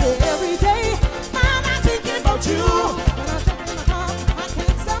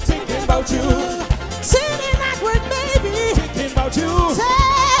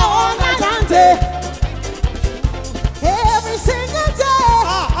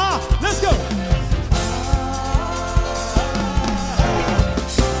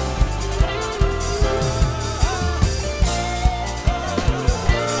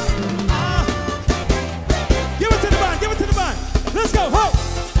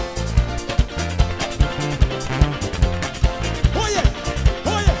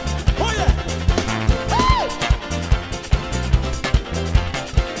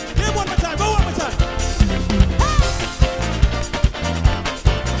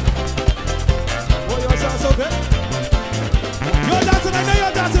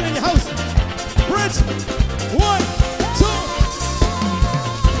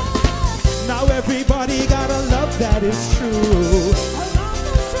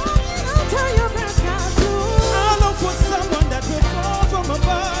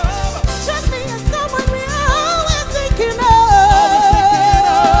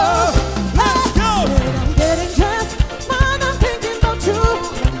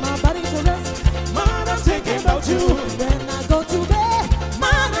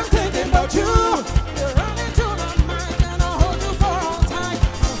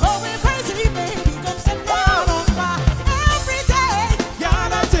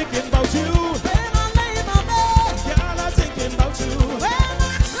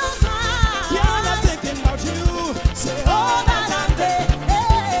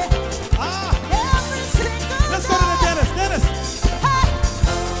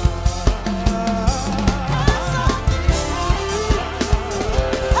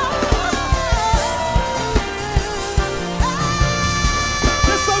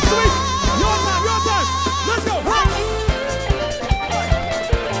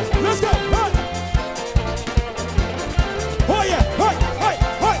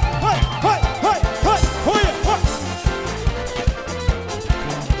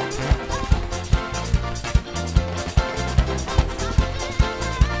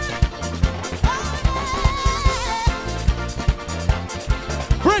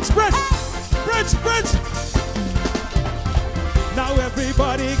 Bridge. Now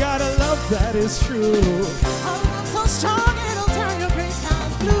everybody got a love that is true. I'm so strong it'll turn your gray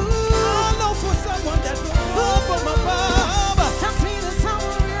skies blue. I know for someone that will love from above. Trust me, the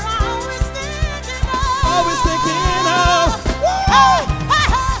someone we're always thinking of. Always thinking of. Hey, hey,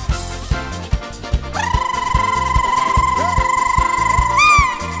 hey.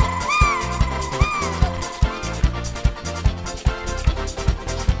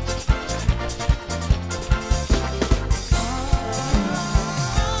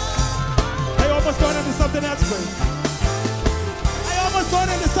 I almost gone into something else, bro. I almost gone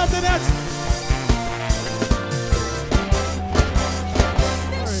into something else.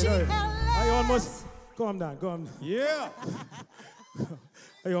 All right. I almost. Calm down. Yeah.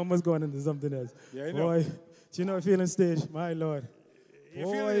 I almost gone into something else. Yeah, I know. Boy, you know, feeling stage, my Lord.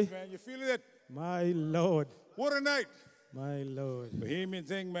 You feeling it, man. You feeling it. My Lord. What a night. My Lord. Bohemian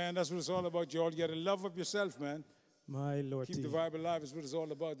thing, man. That's what it's all about. You all got to love up yourself, man. My Lord. Keep T. the vibe alive is what it's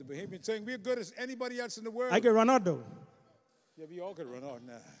all about. The Bohemian thing. We're good as anybody else in the world. I can run out though. Yeah, we all could run out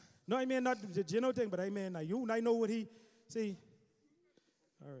now. No, I mean not the Geno thing, but I mean you and I know what he see.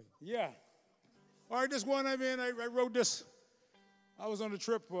 All right. Yeah. All right, this one, I wrote this. I was on a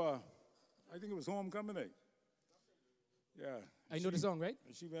trip, I think it was homecoming night. Yeah. I know the song, right?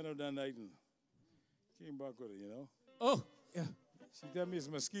 She went out that night and came back with it, you know. Oh, yeah. She told me it's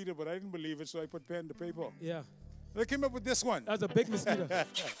a mosquito, but I didn't believe it, so I put pen to paper. Yeah. They came up with this one. That's a big mosquito. The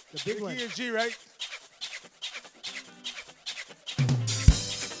big The one. key is G, right?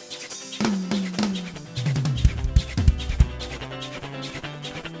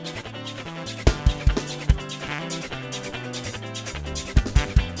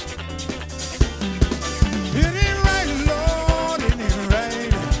 It ain't right, Lord, it ain't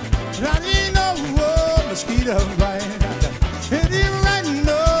right. Not in no mosquito bite. It ain't right,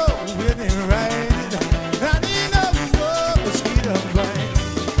 no, it ain't right. Not in no mosquito bite.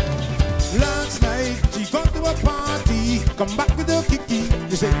 Last night she gone to a party, come back with a kicky.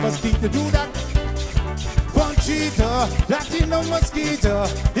 You say mosquito do that. Punchita, that ain't no mosquito.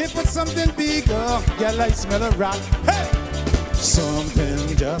 If it's something bigger, girl, I smell a rat. Hey,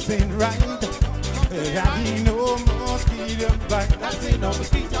 something just ain't right. That ain't no mosquito bite. That ain't no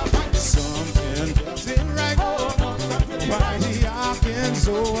mosquito bite. Something just ain't right. Why the acting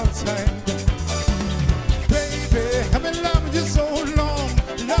so uptight? Baby, I've been loving you so long,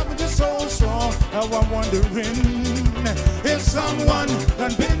 loving you so strong. Now I'm wondering if someone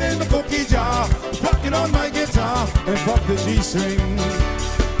done been in the cookie jar, plucking on my guitar and fuck the G-string.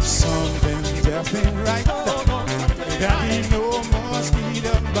 Something just ain't right. That ain't no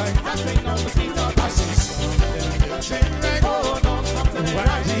mosquito bite. That ain't no mosquito bite. I say something just ain't right.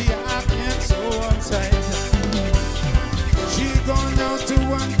 Why the acting so uptight? She gone out to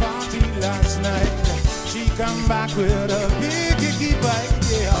one party last night. She come back with a big icky bite,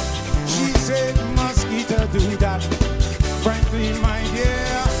 yeah. She said mosquito do that. Frankly, my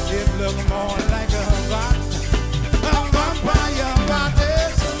dear, it look more like a bat. A vampire bat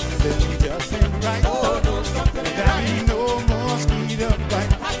is something just ain't right. That ain't no mosquito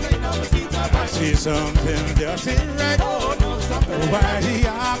bite. I see something just ain't right. Why the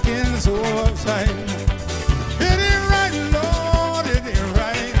acting so upside? It ain't right, Lord, it ain't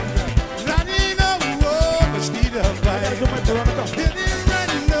right. That ain't no mosquito bite. It ain't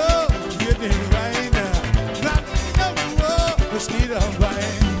right, no, it ain't right. That ain't no mosquito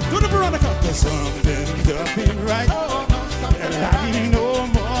bite. Do the Veronica. Something just ain't right. That ain't no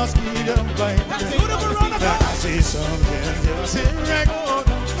mosquito bite. Do the Veronica. I see something just ain't right.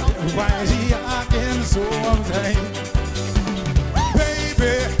 Why is he acting so uptight?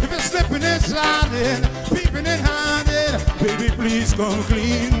 Baby, if you're slipping and sliding, peeping and hiding, baby, please come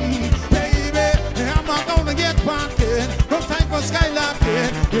clean. Baby, I'm not gonna get pocket. No time for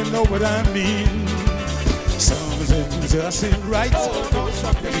skylocking, you know what I mean. Something just ain't right.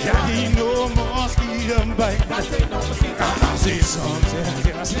 That ain't no mosquito bite. I see something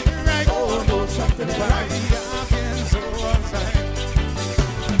just ain't right. Why he acting so uptight?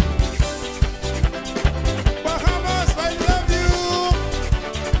 Bahamas, I love you.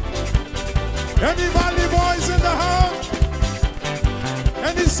 Any Valley boys in the house?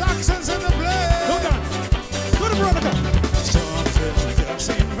 Any Saxons in the place? Go down. Do the Veronica. Something just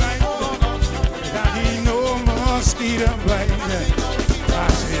ain't right. That ain't no mosquito bite. I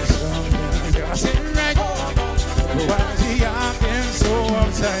say something just ain't right. Why is he acting so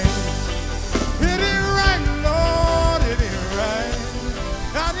uptight? It ain't right, Lord, it ain't right.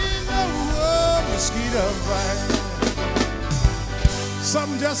 That ain't no mosquito bite.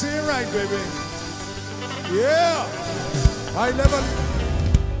 Something just ain't right, baby. Yeah. I never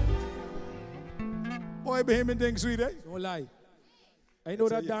my Bahamian thing, sweet, eh? Don't lie. I know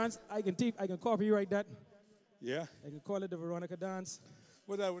that dance. I can copyright that. Yeah. I can call it the Veronica dance.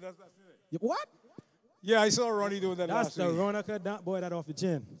 That's What? Yeah, I saw Ronnie doing that That's last the week. Veronica dance. Boy, that off the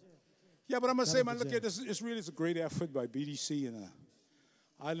chin. Yeah, but I'm going to say, man, look at this. It's really a great effort by BDC and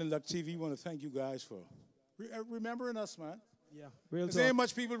Island Luck TV. Want to thank you guys for remembering us, man. Yeah, real There ain't talk.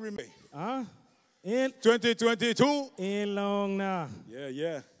 much people remember. In 2022. Ain't long now.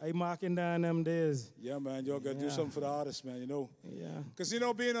 Yeah. I marking down them days. Yeah, man, y'all got to do something for the artists, man, you know. Yeah. Because,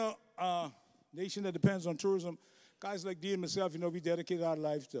 being a nation that depends on tourism, guys like Dee and myself, we dedicate our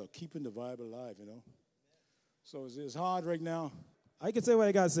lives to keeping the vibe alive, So it's hard right now. I can say what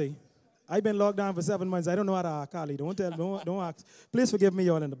I got to say. I've been locked down for 7 months. I don't know how to act, Carly. Don't ask. Please forgive me,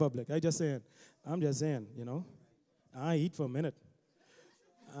 y'all in the public. I'm just saying, I eat for a minute.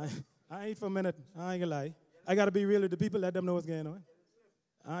 I eat for a minute. I ain't gonna lie. I gotta be real with the people. Let them know what's going on.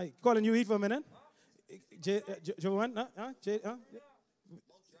 Calling you eat for a minute. Joanne,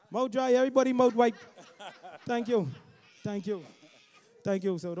 mouth dry. Everybody mouth wipe. Thank you.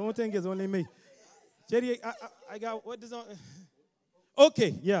 So don't think it's only me. JD, I got what is on.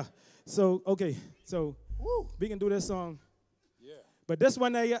 Okay, yeah. So we can do this song. Yeah. But this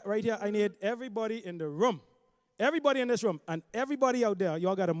one right here, I need everybody in the room. Everybody in this room and everybody out there,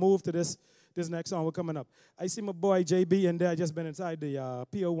 y'all got to move to this next song we're coming up. I see my boy JB in there. I just been inside the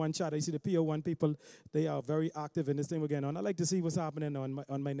PO1 chat. I see the PO1 people. They are very active in this thing we're getting on. I like to see what's happening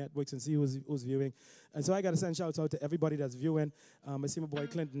on my networks and see who's viewing. And so I got to send shouts out to everybody that's viewing. I see my boy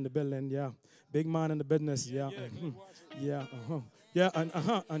Clinton in the building. Yeah, big man in the business. Yeah,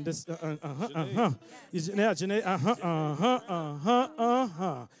 and this, yeah, Janae,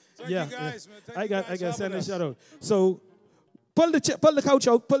 yeah, guys, man. I got to send a shout out. So pull the couch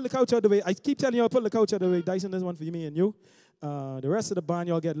out the way. I keep telling y'all, pull the couch out the way. Dyson, this one for me and you. The rest of the band,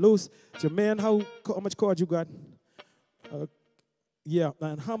 y'all get loose. Jermaine, how much cord you got? Yeah,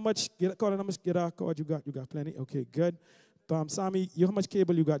 and how much guitar cord you got? You got plenty. Okay, good. Sammy, how much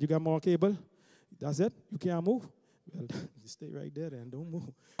cable you got? You got more cable? That's it? You can't move? Well, you stay right there and don't move.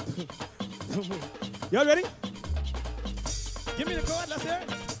 Don't move. Y'all ready? Give me the cord. Let's hear it.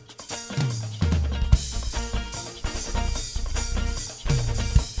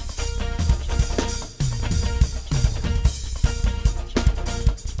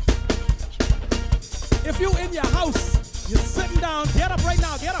 If you in your house, you're sitting down, get up right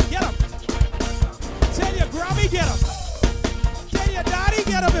now, get up. Tell your Grammy, get up. Tell your daddy,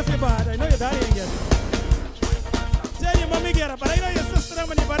 get up if you're bad. I know your daddy ain't get up. Tell your mommy, get up. But I know your sister and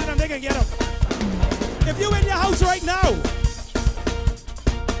your buddy, they can get up. If you in your house right now,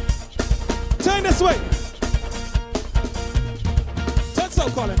 turn this way. Turn so,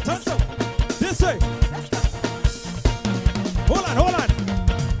 Colin, turn so. This way. Hold on.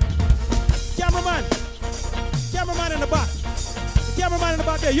 Cameraman in the back. The cameraman in the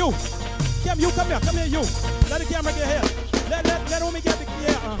back there, you. Cam, you come here, you. Let the camera get here. Let homie get the,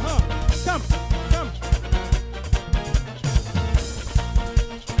 Come.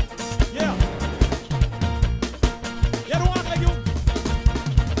 Yeah. Yeah, don't act like you.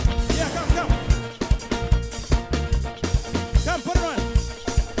 Yeah, come. Come, put it on.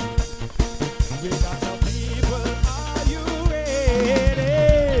 We got some people, are you ready?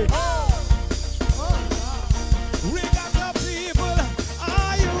 We got some people,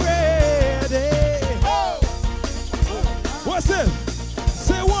 are you ready? What's it?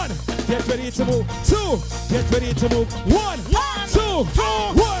 Say one, get ready to move. Two, get ready to move. One, two.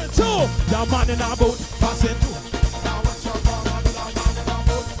 The man in our boat, passing through.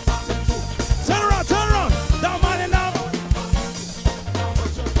 Turn around. The man in our boat.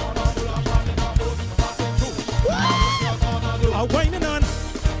 I'm winding on.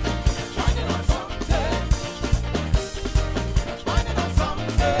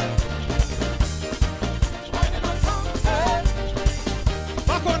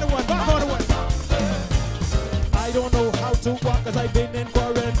 Back on the one. I don't know how to walk cause I've been in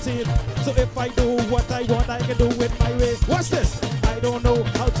quarantine. So if I do what I want, I can do it my way. What's this? I don't know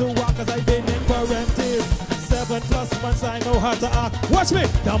how to walk cause I've been in quarantine. 7+ months I know how to act. Watch me,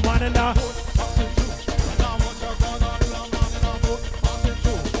 the man in the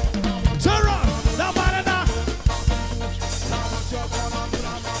turn around, the man in the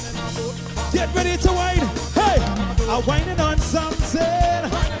get ready to wine. Hey, I'm whining on something.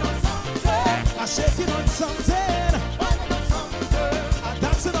 I'm shaking on something. I'm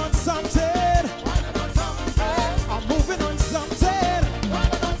dancing on something. I'm moving on something.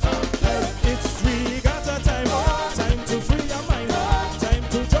 It's regatta time. Time to free your mind. Time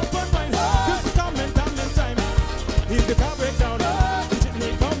to jump on mine. This is coming time. If the car break down, the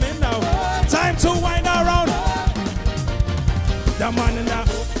jitney coming now. Time to wind around. The man in the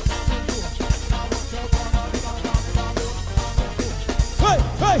hey,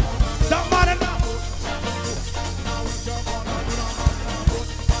 hey, the man in the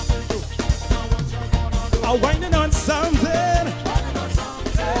a whining on something,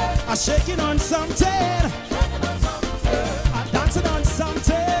 a shaking on something, a dancing on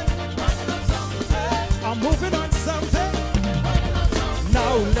something, a moving on something.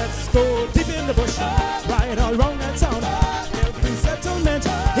 Now let's go deep in the bush, right all around the town. Every settlement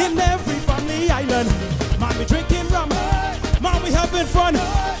in every family island. Man, we drinking rum, man, we having fun.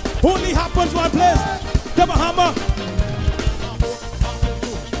 Only happens one place, the Bahama.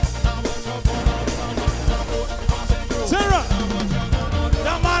 Sarah,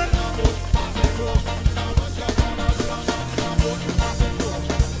 the man.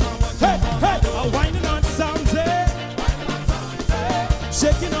 Hey, hey, a whining on something,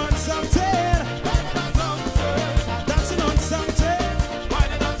 shaking on something, dancing on something,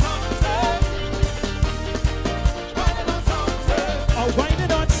 a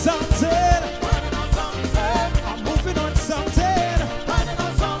whining on something, a moving on something,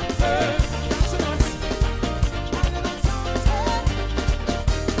 dancing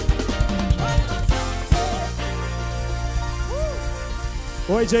on.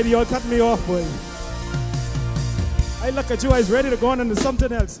 Boy, JD, you're cutting me off, boy. I look at you, I was ready to go on into something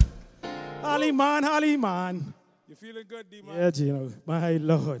else. Holly man. You feeling good, D-Man? Yeah, Geno, my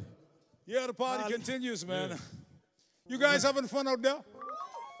Lord. Yeah, the party continues, man. You guys having fun out there?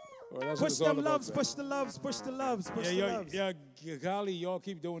 Oh, that's what Push it's all them about, loves, man. push the loves, push the loves, push the loves. Yeah, golly, y'all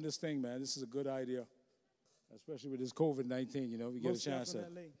keep doing this thing, man. This is a good idea, especially with this COVID-19. You know, we get Most a chance to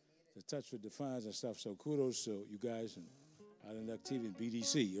definitely. touch with the fans and stuff. So kudos to you guys and Island TV and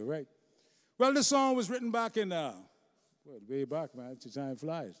BDC. All right. Well, this song was written back in way back, man. Time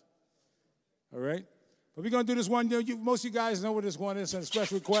flies. All right. But we're gonna do this one. Most of you guys know what this one is. And a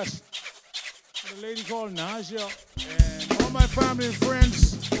special request. A lady called Naja and all my family and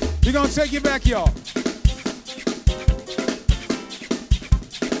friends. We're gonna take you back, y'all.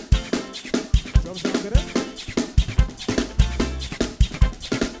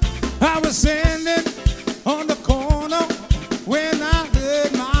 I was standing on the corner when I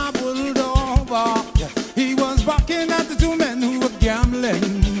heard my bulldog bark. He was barking at the two men who were gambling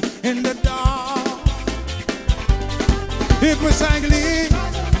in the dark. It was Sangley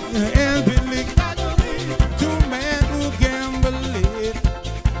and Billy, two men who gambled it.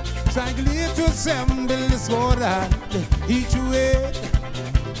 Sangley to 7, Billy swore out each way.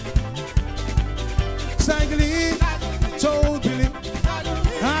 Sangley told Billy,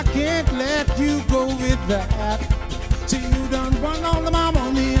 I can't let you go with that. See, you done run all of my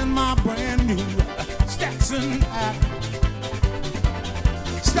money in my brand new Stetson hat.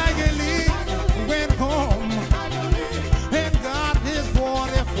 Stagger Lee went home and got his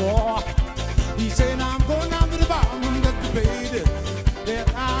 44. He said, I'm going down to the bottom and get the baby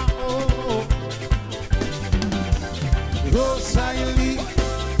that I owe. Go Stagger Lee,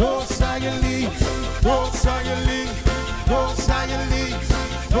 go Stagger Lee, go Stagger Lee, go Stagger Lee,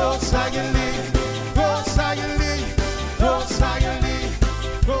 go Stagger Lee, go Stagger Lee, go Stagger Lee,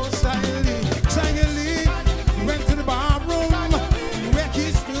 go Stagger Lee. Stagger Lee went to the barroom where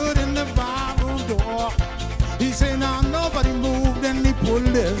he stood in the barroom door. He said, now nobody moved, and he pulled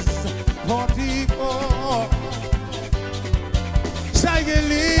his 44. Stagger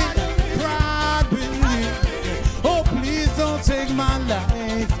Lee cried, Billy, oh please don't take my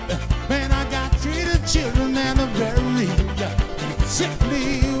life. Man, I got 3 little children and a very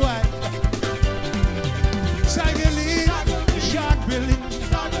sickly wife. Stagger Lee shot Billy.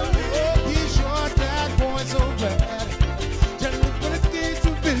 Oh, he shot that boy so bad. Tell him to put it came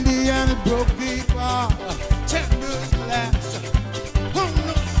to Billy and it broke the bar. Tender's glass. Oh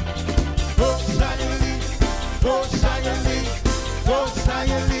no. Go Stagger Lee. Go Stagger Lee. Go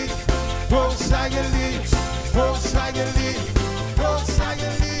Stagger Lee. Go Stagger Lee. Go Stagger Lee. Go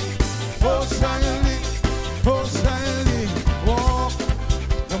Stagger Lee. Go Stagger Lee. Go Stagger Lee. Walk.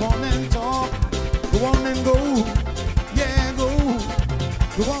 Come on and talk. Go on and go. Yeah, go.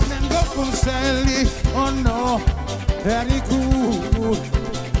 Go on and go. Go Stagger Lee. Oh no. That is cool.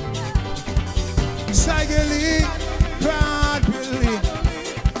 Stagger Lee. Cried Billy.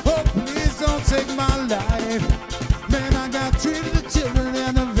 Oh, please don't take my life. Man, I got 3 little children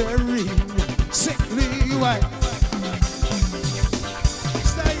and a very sickly wife.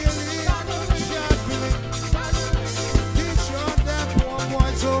 Stagger Lee shot Billy. He shot that poor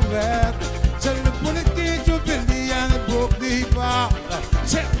boy so bad. Tell him to put it into Billy and it broke the bar.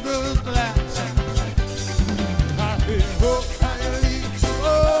 Check the glass. I hear, oh,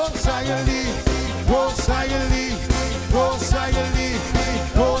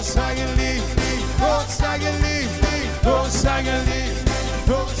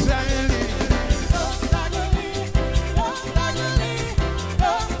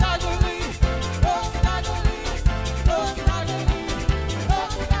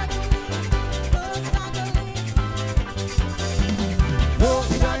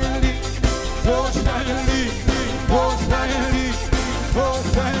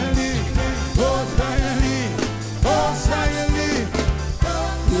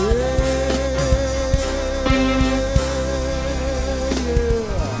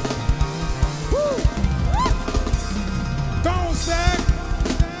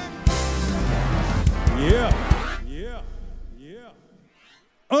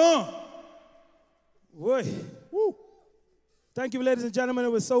 Thank you, ladies and gentlemen.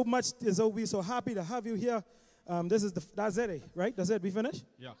 It was so much. We're so happy to have you here. This is that's it, right? That's it. We finished?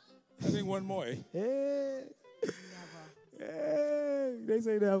 Yeah. I think one more, eh? Hey. Hey. They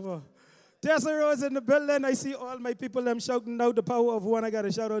say never. Tessa Rose in the building. I see all my people. I'm shouting out the power of one. I got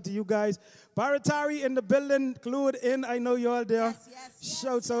to shout out to you guys. Baratari in the building. Clued in. I know you all there. Yes.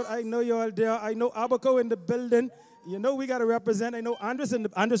 Shouts out. I know you all there. I know Abaco in the building. You know we got to represent. I know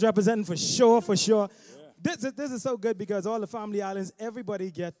Andres representing for sure, for sure. Yeah. This is so good because all the family islands,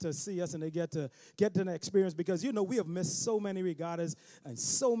 everybody get to see us and they get to the experience because, you know, we have missed so many regattas and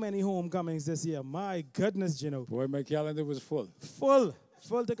so many homecomings this year. My goodness, Geno. Boy, my calendar was full. Full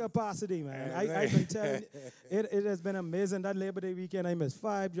to capacity, man. I've been telling you, it has been amazing. That Labor Day weekend, I missed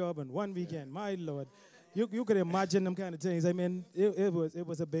 5 jobs in 1 weekend. My Lord. You could imagine them kind of things. I mean, it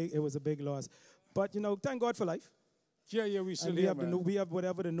was a big loss. But, you know, thank God for life. Yeah, we still we have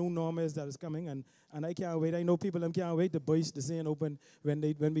whatever the new norm is that is coming, and I can't wait. I know people can't wait to burst the scene open when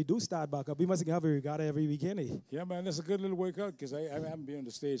we do start back up. We must have a regatta every weekend. Eh? Yeah, man, that's a good little workout because I haven't been on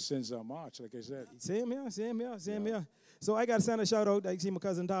the stage since March, like I said. Same here. So I got to send a shout out. I see my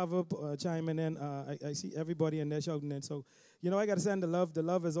cousin Tava chiming in. I see everybody in there shouting in. So, you know, I got to send the love. The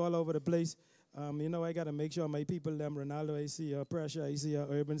love is all over the place. You know, I got to make sure my people, Ronaldo, I see Pressure, I see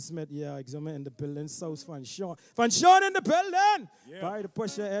Urban Smith, Exuma in the building, South Fun Sean in the building! Yeah. Barry the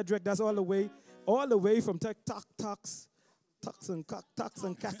Pusher, Edric, that's all the way from Tucks and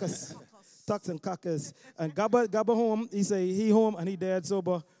Cactus. Tucks and Cactus. And Gabba home, he say he home and he dead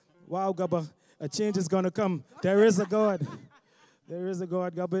sober. Wow, Gabba, a change is going to come. There is a God. There is a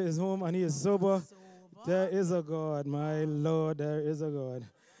God. Gabba is home and he is sober. There is a God, my Lord, there is a God.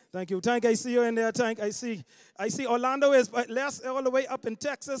 Thank you. I see you in there. I see Orlando is less all the way up in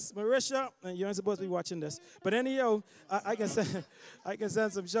Texas, Marisha, and you aren't supposed to be watching this. But anyhow, I can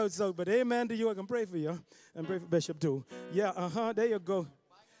send some shouts out. But amen to you. I can pray for you and pray for Bishop too. Yeah, there you go.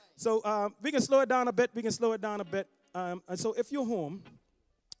 So we can slow it down a bit. And so if you're home,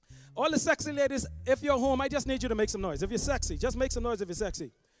 all the sexy ladies, if you're home, I just need you to make some noise. If you're sexy, just make some noise if you're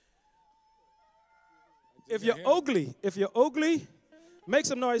sexy. If you're ugly, make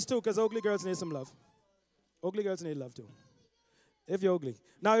some noise, too, because ugly girls need some love. Ugly girls need love, too. If you're ugly.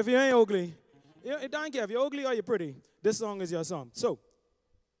 Now, if you ain't ugly, it don't care. If you're ugly or you're pretty, this song is your song. So,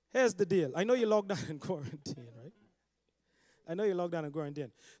 here's the deal. I know you're locked down in quarantine, right? I know you're locked down in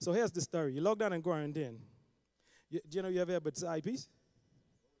quarantine. So, here's the story. You're locked down in quarantine. Do you know you ever had a side piece?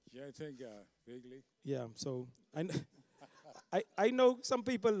 Yeah, I think vaguely. Yeah, so I know some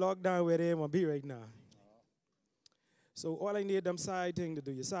people locked down where they want to be right now. So all I need them side thing to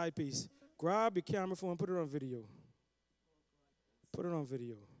do, your side piece. Grab your camera phone, put it on video. Put it on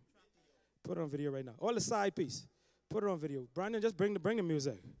video right now. All the side piece, put it on video. Brandon, just bring the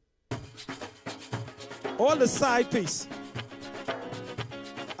music. All the side piece.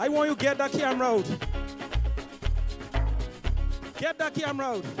 I want you to get that camera out. Get that camera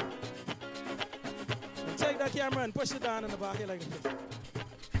out. And take that camera and push it down in the back here like this.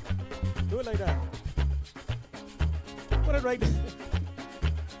 Do it like that. Put it right there.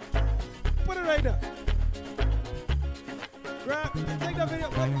 Put it right there. Take that video.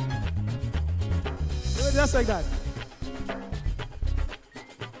 Do it just like that.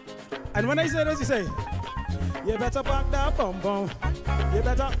 And when I say this, you say, you better pack that bum bum. You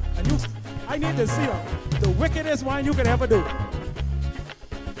better. And I need to see the wickedest wine you can ever do.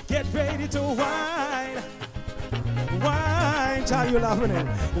 Get ready to wine. Wine. Child, you laughing in.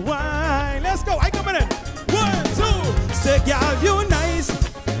 Wine. Let's go. I coming in. 1, 2. Say, girl, you nice,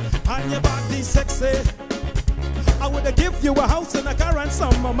 and your body sexy. I would give you a house and a car and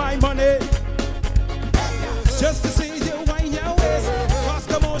some of my money. Just to see you wind your waist. Cause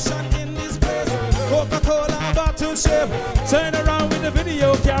commotion in this place. Coca-Cola bottle shape. Turn around with the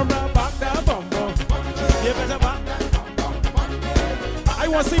video camera. Back that bum bum. You better back that bum bum. I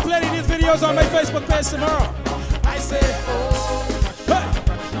want to see plenty of these videos on my Facebook page tomorrow. I say, oh, hey.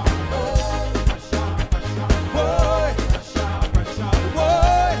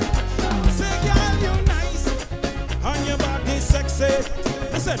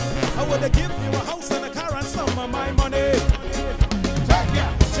 Listen, I would have given you a house and a car and some of my money.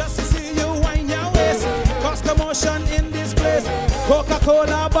 Just to see you wind your waist. Cause commotion in this place.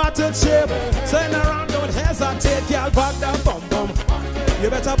 Coca-Cola bottle shape. Turn around, don't hesitate, girl, back that bum bum. You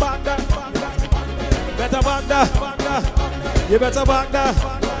better back that. Better back that. You better back that.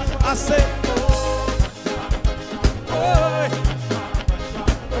 I say,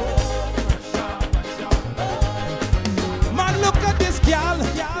 man, look at this gal.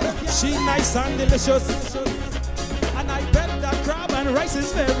 She nice and delicious. And I bet that crab and rice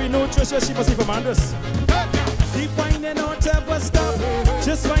is very nutritious. She must be from Andres. Keep whining, don't ever stop.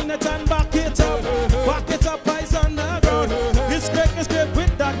 Just wind it and back it up. Back it up, eyes on the ground. It's great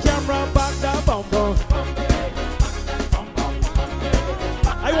with that camera. Back that bum bum.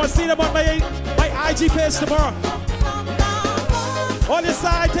 I want to see them on my IG page tomorrow. On the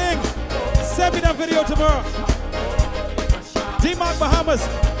side thing. Send me that video tomorrow. D-Mark Bahamas.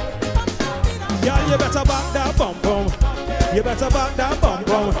 Yeah, you better back that bum bum. You better back that bum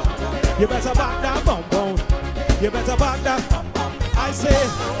bum. You better back that bum bum. You better back that. I say.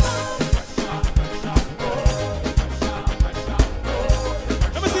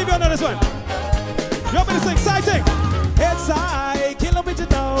 Let me see if you know this one. You want me to sing exciting? It's I, kilometer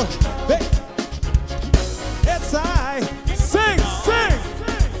now. It's I. Sing, sing.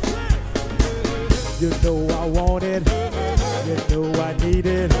 You know I want it. You know I need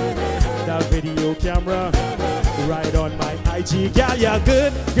it. That video camera right on my IG. Gal, you're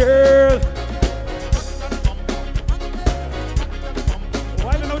good girl. Oh,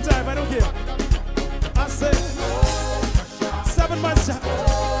 I don't know time, I don't care. I say 7 months.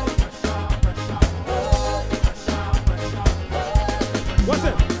 What's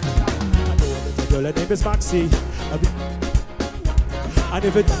it? I know the girl, her name is Maxie. And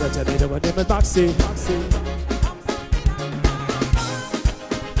if it doesn't tell me, her name is Maxie.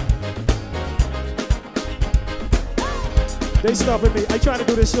 They stopping me. I trying to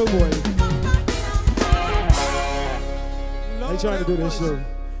do this show, boy. I trying to do this show.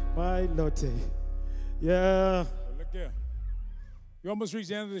 My Lotte. Yeah. Well, look here. You almost reached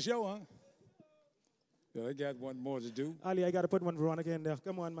the end of the show, huh? Yeah, I got one more to do. Ali, I got to put one Veronica in there.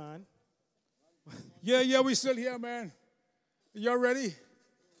 Come on, man. Yeah, we still here, man. Y'all ready?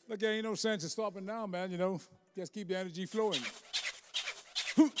 Look, there ain't no sense in stopping now, man, you know. Just keep the energy flowing.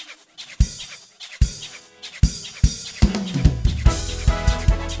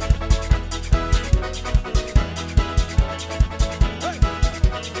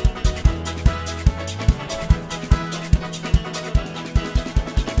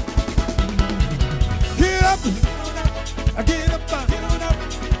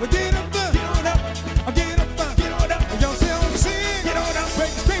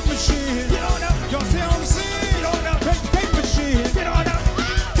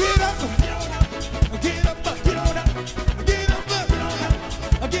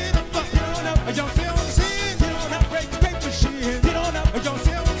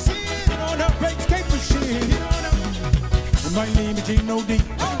 My name is Geno.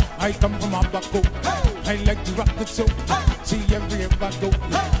 I come from Abaco. I like to rock the soul. See everywhere I go.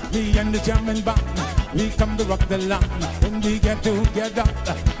 Me and the jamming band, we come to rock the land. When we get together,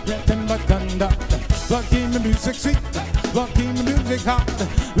 nothing but thunder. But keep the music sweet, but keep the music hot.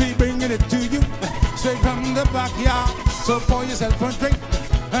 We bringing it to you straight from the backyard. So pour yourself a drink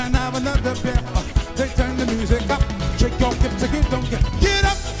and have another beer. They turn the music up, shake your hips again, don't get up, get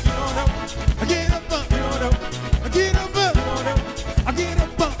up, get up, get up. I get up,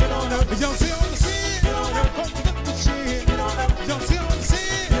 y'all see on the scene, pump up the shit. Y'all see on the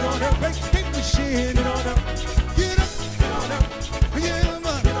scene, make stick the shit. Get up, get up, get up,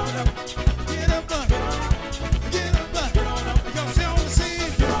 get up. Y'all see on the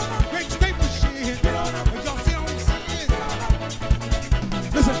scene, make stick the shit. Y'all see on the scene.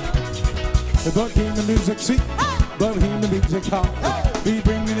 Listen, but hear the music sweet, but hear the music hot. We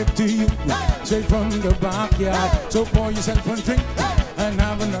bringing it to you straight from the backyard. So pour yourself a drink and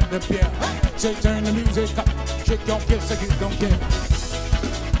have another beer. So turn the music up, shake your hips like you don't care.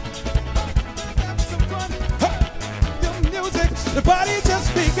 Have some fun, the music, the party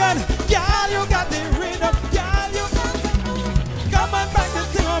just begun. Yeah, you got the rhythm. Yeah, you got the come on back this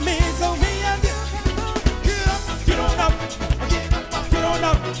thing on me, so me and you. Get up, get on up, get up, get on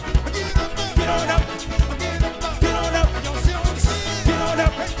up, get up, get on up, get up, get on up. Y'all see on the scene, get on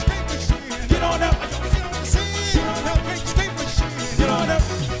up, get on up, get on the scene, get on up, get on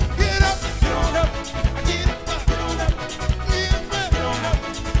up.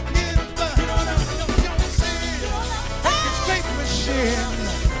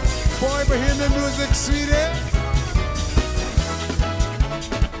 Boy, but hear the music, sweetie.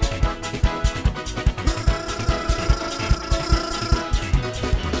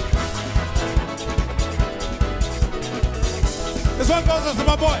 This one goes out to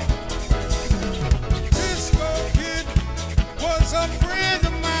my boy. Disco Kid was a friend. friend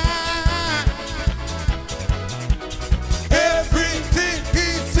of mine. Everything he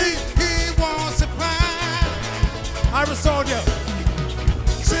sees, he wants to find. Irish soldier,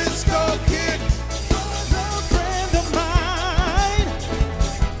 Cisco Kid was a friend of mine.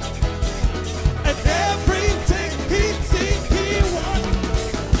 And everything he sees, he wants.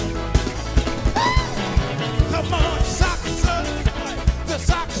 Come on, Soxa, the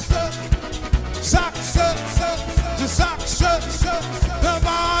Soxa, Soxa, the Soxa, the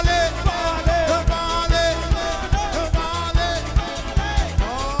Marley, the Marley, the Marley.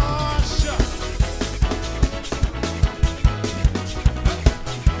 Oh, shucks.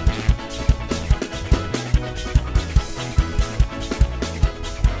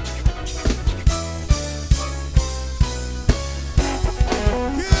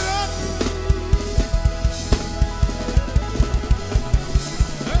 Get up.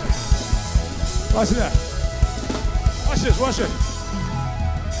 Watch that. Watch this, watch it.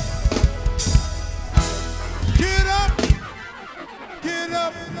 Get up. Get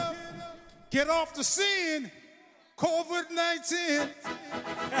up. Get off the scene. COVID-19.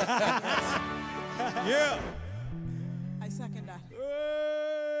 Yeah. I second that.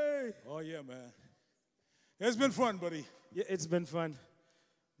 Hey. Oh, yeah, man. It's been fun, buddy. Yeah, it's been fun.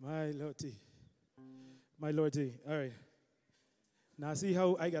 My lordy. My lordy. All right. Now see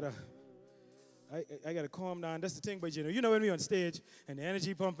how I gotta calm down. That's the thing, but you know when we're on stage and the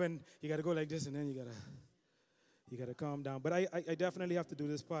energy pumping, you gotta go like this, and then you gotta calm down. But I definitely have to do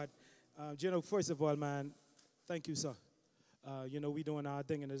this part. Geno, first of all, man, thank you, sir. We doing our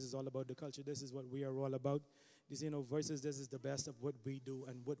thing, and this is all about the culture. This is what we are all about. This, Voices, this is the best of what we do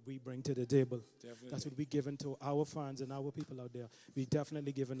and what we bring to the table. Definitely. That's what we giving to our fans and our people out there. We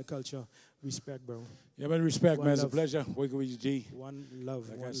definitely giving the culture respect, bro. Yeah, man, respect, One man. It's a love. pleasure working with you, G. One love,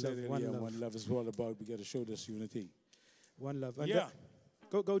 Like one I said love, one earlier, love. one love is all about. We got to show this unity. One love. And Yeah.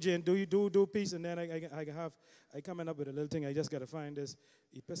 Go, Jen. Do peace, and then I coming up with a little thing. I just gotta find this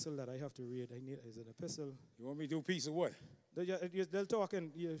epistle that I have to read. Is it epistle? You want me to do a piece of what? They'll talk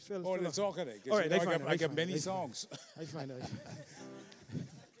and you fill. Oh, fill let's up. talk of it. All right, I got many songs. I find it.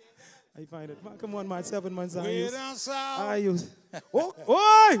 I find it. Man, come on, man. 7 months. Way down south. I use.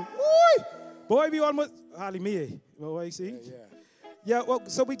 Oi! Boy, we almost. Hardly me. Well, what you see? Yeah, well,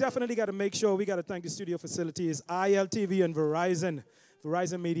 so we definitely got to make sure we got to thank the studio facilities, ILTV and Verizon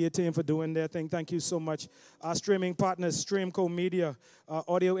Media team for doing their thing. Thank you so much. Our streaming partners, Streamco Media,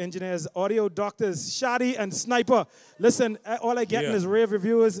 audio engineers, audio doctors, Shadi and Sniper. Listen, all I getting is rave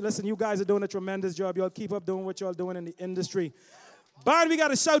reviews. Listen, you guys are doing a tremendous job. Y'all keep up doing what y'all doing in the industry. Barn, we got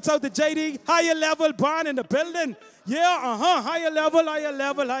to shout out to JD, higher level, Barn in the building. Yeah, higher level.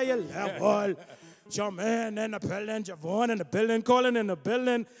 Jermaine in the building, Javon in the building, Colin in the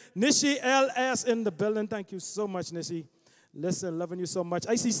building, Nishi LS in the building. Thank you so much, Nishi. Listen, loving you so much.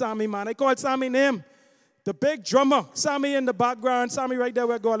 I see Sammy, man. I called Sammy name. The big drummer. Sammy in the background. Sammy right there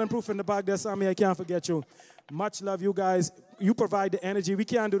with Golden Proof in the back there. Sammy, I can't forget you. Much love, you guys. You provide the energy. We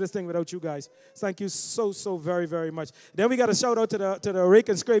can't do this thing without you guys. Thank you so very, very much. Then we got a shout out to the Rake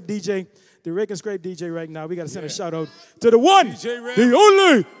and Scrape DJ. The Rake and Scrape DJ right now. We got to send a shout out to the one, the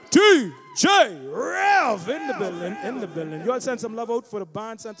only DJ Rev in the building. You all send some love out for the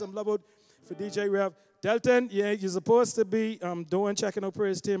band. Send some love out for DJ Rev. Delton, yeah, you're supposed to be checking out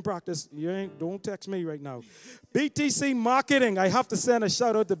praise team practice. Don't text me right now. BTC Marketing, I have to send a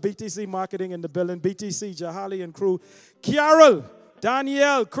shout out to BTC Marketing in the building. BTC, Jahali and crew. Carol,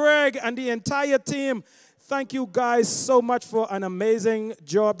 Danielle, Craig, and the entire team. Thank you guys so much for an amazing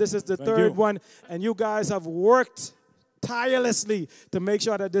job. This is the third one, and you guys have worked tirelessly to make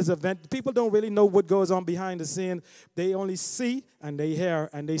sure that this event, people don't really know what goes on behind the scene. They only see and they hear,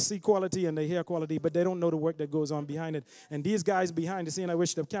 and they see quality and they hear quality, but they don't know the work that goes on behind it. And these guys behind the scene, I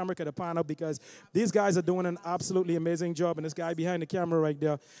wish the camera could have panned up, because these guys are doing an absolutely amazing job. And this guy behind the camera right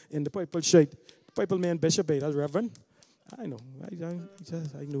there in the purple shirt, purple man Bishop, that's Reverend. I know. I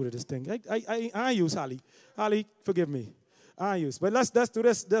knew that this thing. I use Holly. Holly, forgive me. I use. But let's do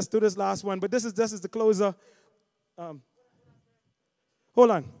this. Let's do this last one. But this is the closer.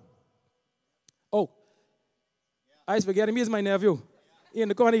 Hold on. Oh, I forget him. He's my nephew. He in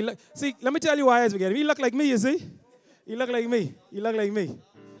the corner. See, let me tell you why I forget him. He look like me, you see? He look like me. He look like me.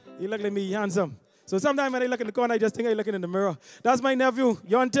 He look like me. He handsome. So sometimes when I look in the corner, I just think I looking in the mirror. That's my nephew,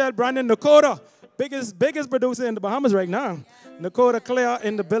 Yontel Brandon Nakota. Biggest producer in the Bahamas right now. Nakota Claire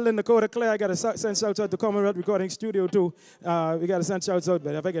in the building. Nakota Claire, I got to send shouts out to Commonwealth Recording Studio too. We got to send shouts out,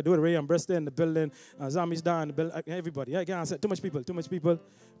 but if I can do it, Ray and Bristol in the building. Zami's down in the building. Everybody. I can't say too much people.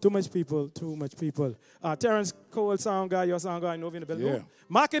 Terrence Cole, sound guy, your sound guy, I know you in the building. Yeah.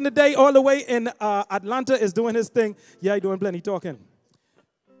 Mark in the day all the way in Atlanta is doing his thing. Yeah, he doing plenty talking.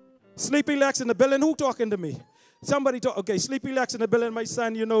 Sleepy Lex in the building. Who talking to me? Somebody talk. Okay, Sleepy Lex in the building. My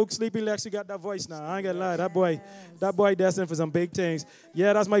son, you know, Sleepy Lex, you got that voice now. I ain't gonna lie. That boy destined for some big things.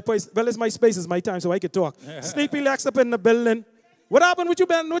 Yeah, that's my place. Well, it's my space. It's my time, so I can talk. Sleepy Lex up in the building. What happened with you,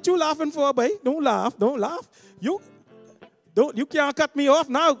 Ben? What you laughing for, boy? Don't laugh. Don't laugh. You can't cut me off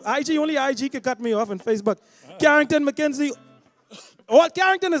now. Only IG can cut me off on Facebook. Carrington, McKenzie.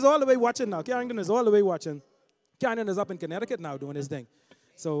 Carrington is all the way watching now. Carrington is all the way watching. Carrington is up in Connecticut now doing his thing.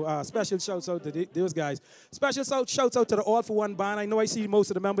 So special shouts out to those guys. Special shouts out to the All for One band. I know I see most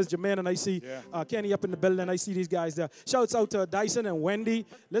of the members, Jermaine, and I see Kenny up in the building. I see these guys there. Shouts out to Dyson and Wendy.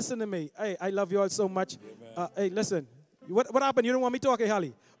 Listen to me. Hey, I love you all so much. Hey, listen. What happened? You don't want me to talk, hey,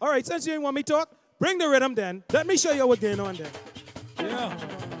 Holly? All right, since you didn't want me to talk, bring the rhythm then. Let me show you what's going on then.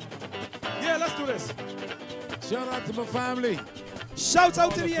 Yeah, let's do this. Shout out to my family. Shouts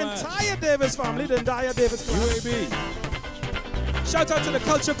out to the entire Davis family, the entire Davis clan. UAB. Shout out to the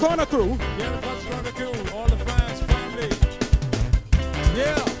Culture Corner crew. Yeah, the Culture Corner crew. All the fans, family.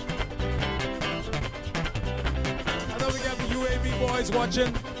 Yeah. I know we got the UAB boys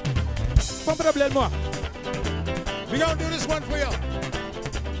watching. Pump it up a little more. We gonna do this one for you.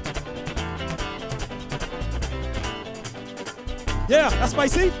 Yeah, that's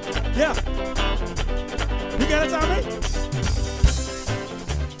spicy. Yeah. You get it, Tommy?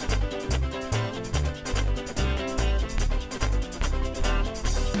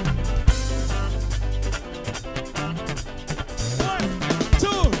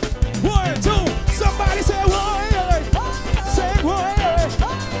 One, two. Somebody say why? Say why?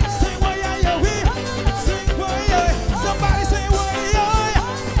 Say why? Say why? Somebody say why?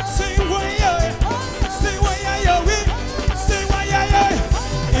 Say why? Say why? Say why?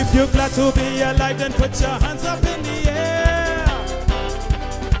 If you're glad to be alive, then put your hands up in the air.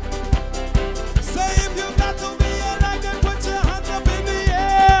 Say if you're glad to be alive, then put your hands up in the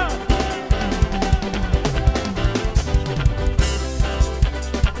air.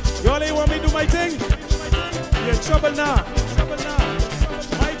 You only want me to do my thing? You're in trouble now.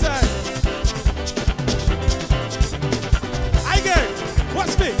 My time. I get it.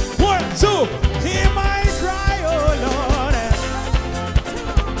 Watch me. 1, 2. Hear my cry, oh Lord.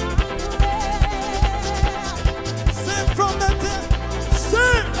 Sing from the dead.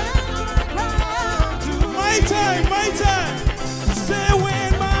 Sing. My time, my time. Say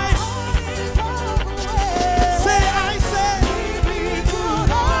when my. Say I say.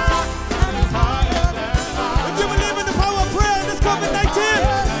 If you believe in the power of prayer in this COVID-19,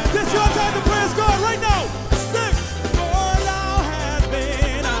 this is your time to praise God right now. Sing. For thou hast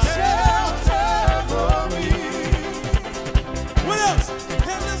been a shelter for me. What else?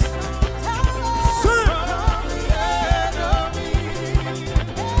 And this. Sing.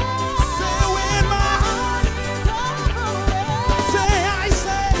 Say when my. Say I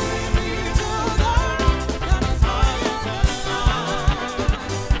say.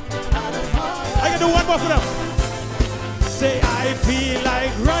 I can do one more for them. Say I feel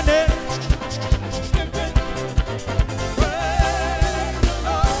like running.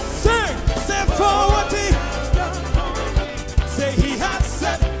 Sing, say for what he. Say he has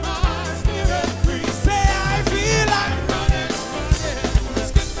set my spirit free. Say I feel like running.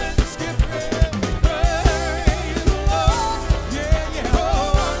 Praise the Lord. Yeah,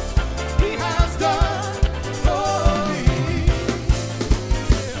 oh, he has done for me.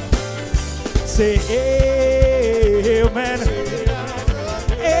 Say amen.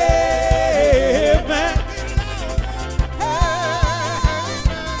 Amen.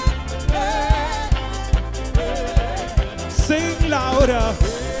 Sing louder.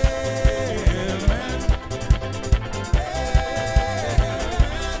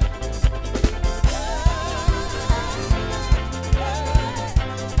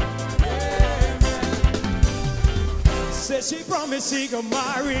 Said she promised she could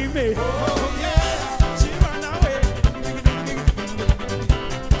marry me. Oh yeah. She ran away.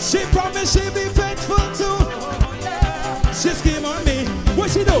 She promised she'd be faithful too. Oh yeah. She scheme on me. What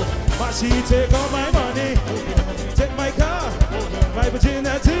she do? But she take all my money, take my car, my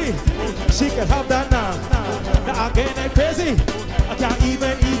virginity. She can have that now. Now I'm getting crazy. I can't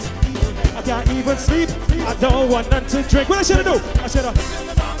even eat. I can't even sleep. I don't want none to drink. What I should do? I should have.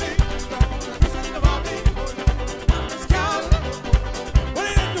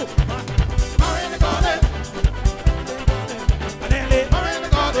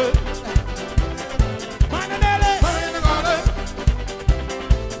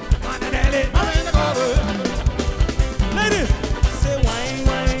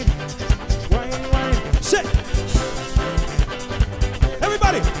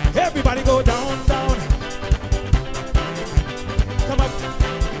 Everybody go down, down. Come up.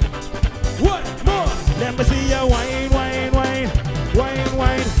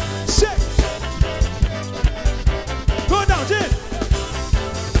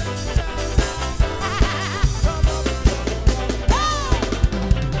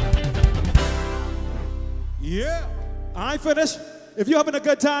 Yeah. I ain't finished. If you're having a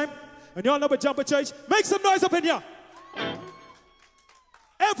good time and y'all know about Jumper Church, make some noise up in here.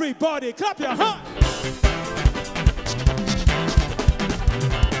 Everybody, clap your hands.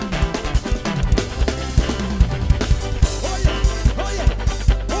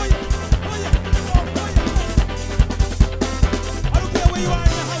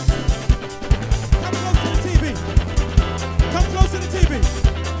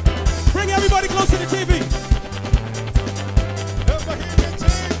 Everybody close to the TV.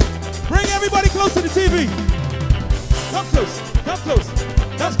 Bring everybody close to the TV. Come close, come close,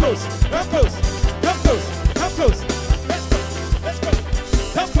 come close, come close, come close, come close. Let's go, let's go.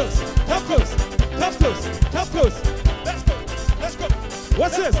 Come close, come close, come close, come close. Let's go, let's go.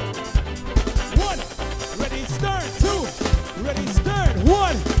 What's this? 1, ready, stern, 2, ready, stern,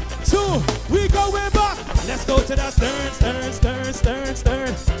 1, 2. We going back. Let's go to the stern, stern, stern, stern,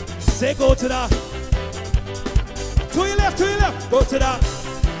 stern. Say go to the, to your left, go to the,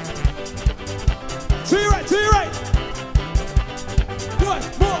 to your right, good,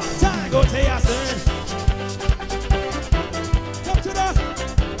 more time, go to your stern, come to the,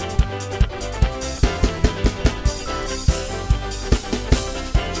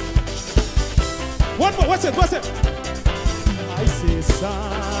 one more, what's it, I say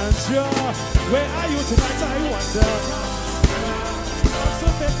Sandra, where are you tonight, I wonder.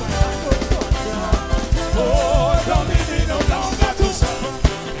 Oh, don't need no longer to suffer.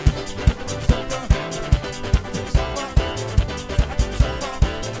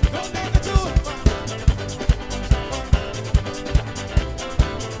 Don't need to.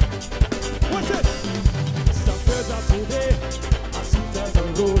 What's it? Some girls are today as sweet as a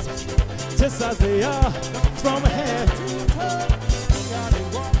rose, just as they are from head to toe.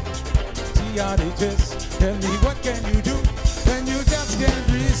 See how they dress. Tell me what can you do when you just can't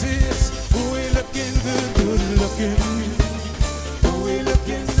resist? We looking good, good looking. We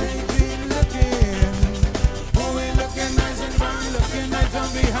looking safely looking. We looking nice and fine, looking nice from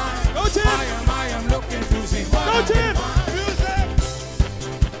behind. Go Tim! I am looking to see what I can find. Music!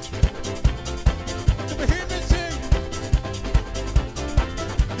 Let me hear me sing.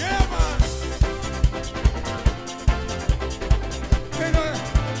 Yeah, man. Hey, no,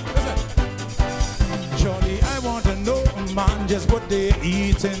 listen. Shorty, I want to know, man, just what they're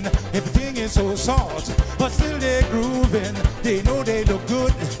eating. Everything is so soft, but still they're grooving. They know they look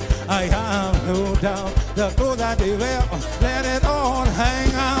good. I have no doubt. The clothes that they wear, let it all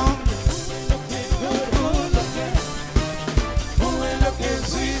hang out. Looking good, good looking. We're looking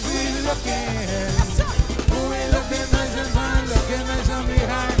sweet, sweet looking. We're looking nice and fine, looking nice and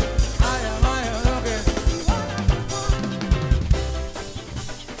behind. I am looking.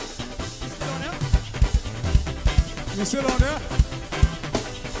 You still on there?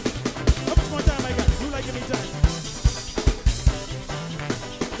 How much more time I got? You like give me time?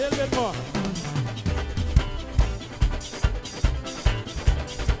 A little bit more.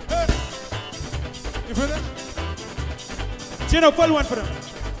 Hey. You finished? Geno, pull one for them.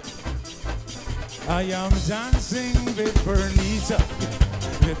 I am dancing with Bernita.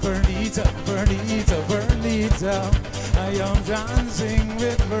 With Bernita, Bernita, Bernita. I am dancing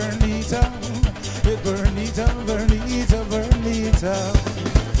with Bernita. With Bernita, Bernita, Bernita.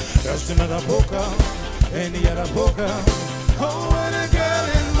 Just another poker, any other poker. Oh, what a girl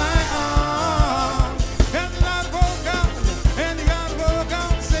in my arms. Just another poker, any other poker.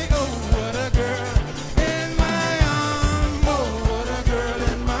 Say, oh, what a girl in my arms. Oh, what a girl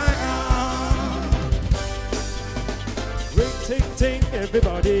in my arms. Ring, ting, ting,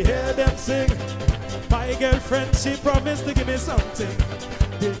 everybody hear them sing. My girlfriend, she promised to give me something.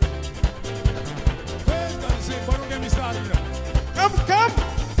 But don't get me started, you know. Come, come!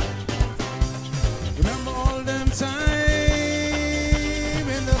 Remember all them time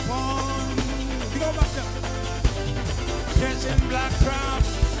in the pond. You go back there. Catching black crab.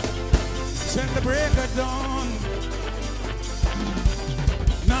 Till the break of dawn.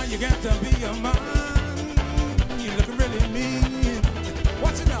 Now you got to be a man. You look really mean.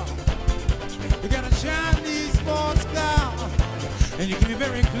 Watch it now. You got a Chinese sports car. And you can be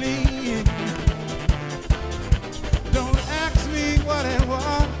very clean. Don't ask me what I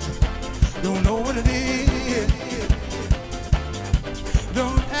want. Don't know what it is.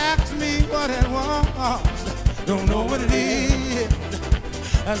 Don't ask me what I want. Don't know what it is.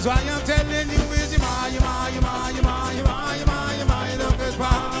 That's why I'm telling you is your look as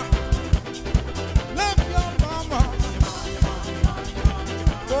far. Love your mama.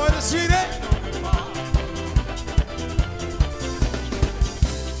 Boy, the sweetest.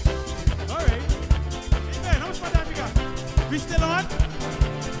 All right. Amen. How much more time we got? We still on?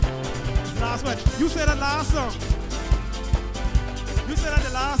 last one. You said that last song. You said that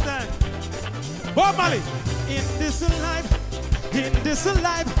the last time. Bob Marley. In this life, in this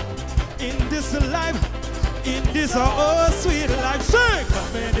life, in this life, in this oh sweet life. Sing!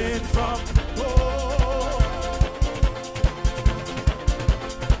 Coming in from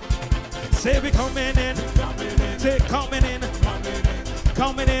say we coming in, say coming in,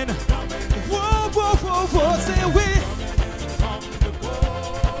 coming in. Whoa, whoa, whoa, whoa, say we.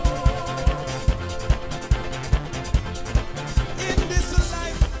 In this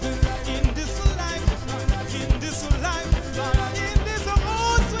life, in this life, in this life, in this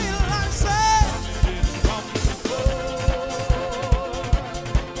oh sweet life, say.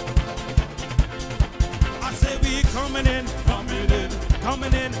 I say we coming in, coming in,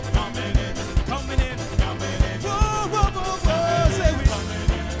 coming in, coming in, coming in, coming in. Whoa, whoa, whoa, whoa. Say we coming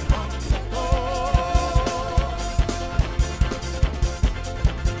in,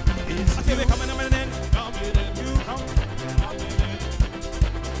 I say we coming in, coming in, you come, coming in,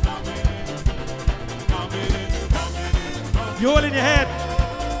 coming in, coming in, coming in. You all in your head.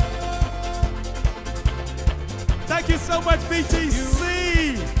 Thank you so much, BTC.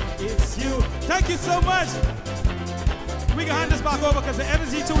 It's you. Thank you so much. We can hand this back over because the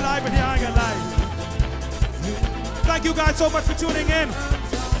energy too live in here, I ain't gonna lie. Thank you guys so much for tuning in.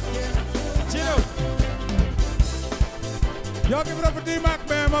 Geno. Y'all give it up for D-Mac,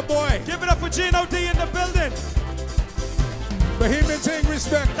 man, my boy. Give it up for Geno D in the building. Bohemian Ting,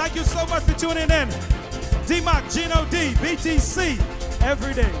 respect. Thank you so much for tuning in. D-Mac, Geno D, BTC,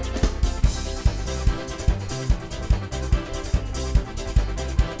 every day.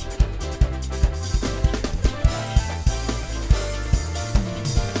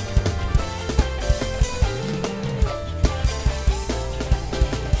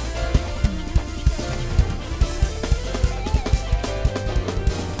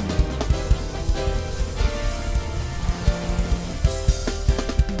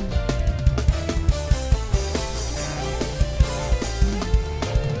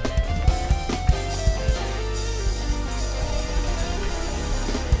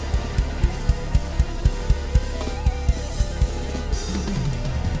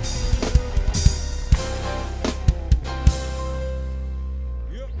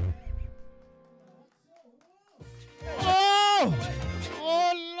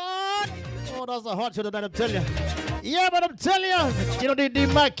 That's a hot show tonight, I'm telling you. Yeah, but I'm telling you, Geno D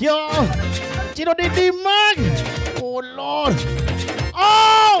Mac, y'all. Geno D Mac. Oh, Lord.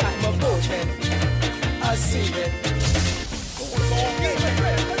 Oh! I'm a boatman. I see it.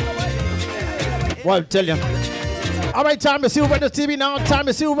 Well, I'm telling you. All right, time to see who run this TV now. Time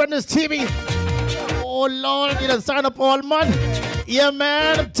to see who run this TV. Oh, Lord, you done sign up all month. Yeah,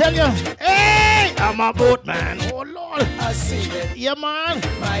 man, I'm telling you. Hey, I'm a boatman. Oh, Lord. I see it. Yeah, man.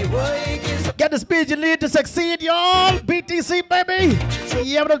 My work is Get the speed you need to succeed, y'all. BTC, baby.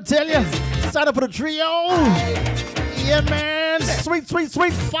 Yeah, but I'm telling you. Sign up for the trio. Yeah, man. Sweet, sweet,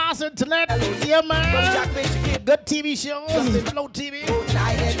 sweet. Fast internet. Yeah, man. Good TV shows. Flow TV.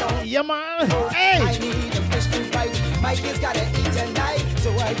 Yeah, man. Hey. I need a fish to bite. My kids gotta eat tonight,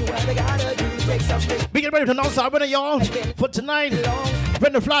 so I do what I gotta do to take some fish. We get ready to announce our winner, y'all. For tonight,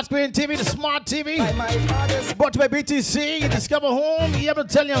 bring the flat screen TV, the smart TV. Brought to by BTC, Discover Home. Yeah, I'm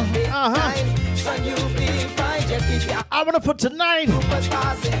tell you. Son, you be fine, just keep your I want to put tonight.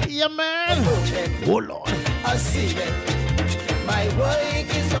 Yeah, man. Oh, Lord. I see it. My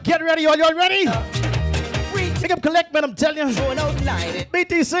work is Get ready, y'all. Y'all ready? Pick up collect, man. I'm telling you.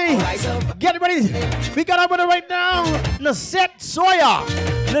 BTC. Get ready. We got our winner right now. Nasette Sawyer.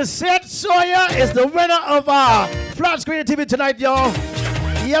 Nasette Sawyer is the winner of our flat screen TV tonight, y'all.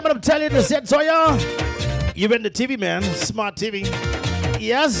 Yeah, but I'm telling you, Nasette Sawyer. You win the TV, man. Smart TV.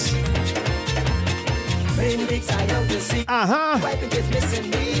 Yes.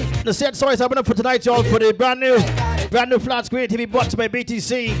 Nasette Sawyer is our winner for tonight, y'all. For the brand new flat screen TV brought to by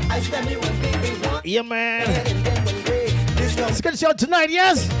BTC. Yeah, man. It's a good show tonight,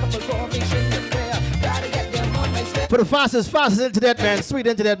 yes? For the fastest internet, man. Sweet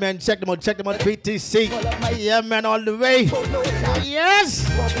internet, man. Check them out, BTC. Yeah, man, all the way. Yes?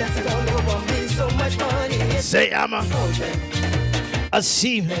 Say, I'm a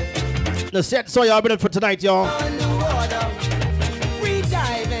sea. Nasette Sawyer, I've been for tonight, y'all. Free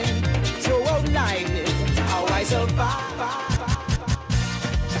diving, so lively, how I survive.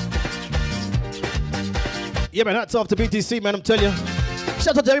 Yeah, man, hats off to BTC, man, I'm telling you.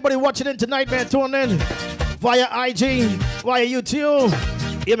 Shout out to everybody watching in tonight, man. Tune in via IG, via YouTube.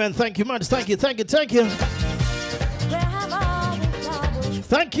 Yeah, man, thank you much. Thank you. Thank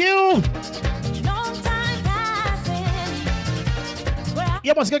you.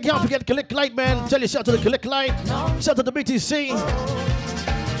 Yeah, once again, can't forget Collect Light, man. Tell you, shout to the Collect Light. Shout to the BTC.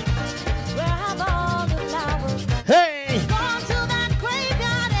 Hey!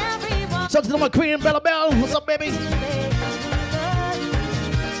 Shout to the McQueen, Bella Bell. What's up, baby?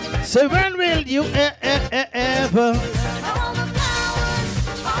 So when will you ever?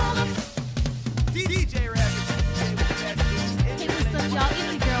 DJ Rabbit. Hey, what's up, y'all? It's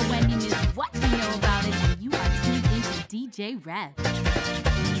your girl Wendy Miss. What do you know about it? And you are tuned into DJ Rev.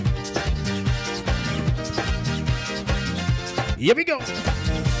 Here we go.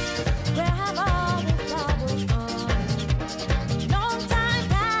 Where have all the flowers gone? Long time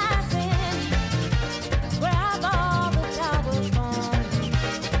passing. Where have all the flowers gone?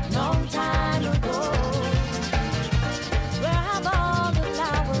 Long time ago. Where have all the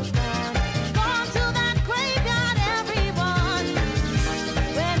flowers gone? Gone to that graveyard, everyone.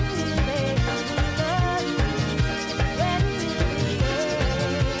 When will they return? When will they return?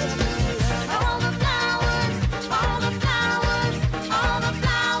 All the flowers, all the flowers, all the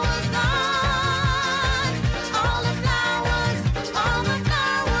flowers gone. All the flowers, all the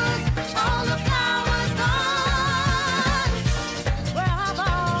flowers, all the flowers gone. Where have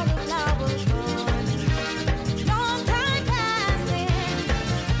all the flowers gone? Long time passing.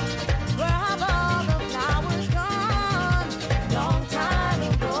 Where have all the flowers gone? Long time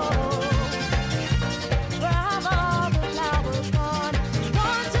ago. Where have all the flowers gone?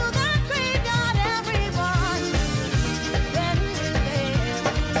 Gone to that graveyard, everyone. When will they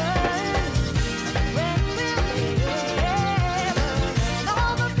return? When will they return?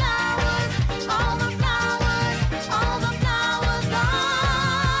 All the flowers, all the flowers, all the flowers gone.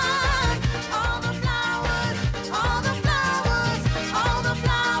 All the flowers, all the flowers, all the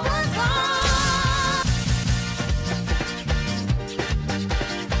flowers gone.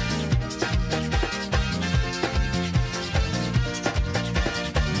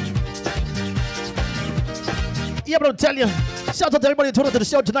 Yeah, but I'm telling you, shout out to everybody tuning to the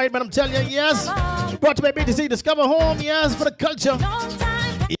show tonight, man. I'm telling you, yes. Brought to you by BTC Discover Home, yes, for the culture.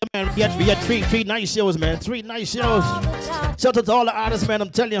 Yeah, man, we had three nice shows, man. 3 nice shows. Shout out to all the artists, man. I'm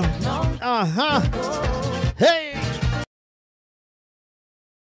telling you. Hey.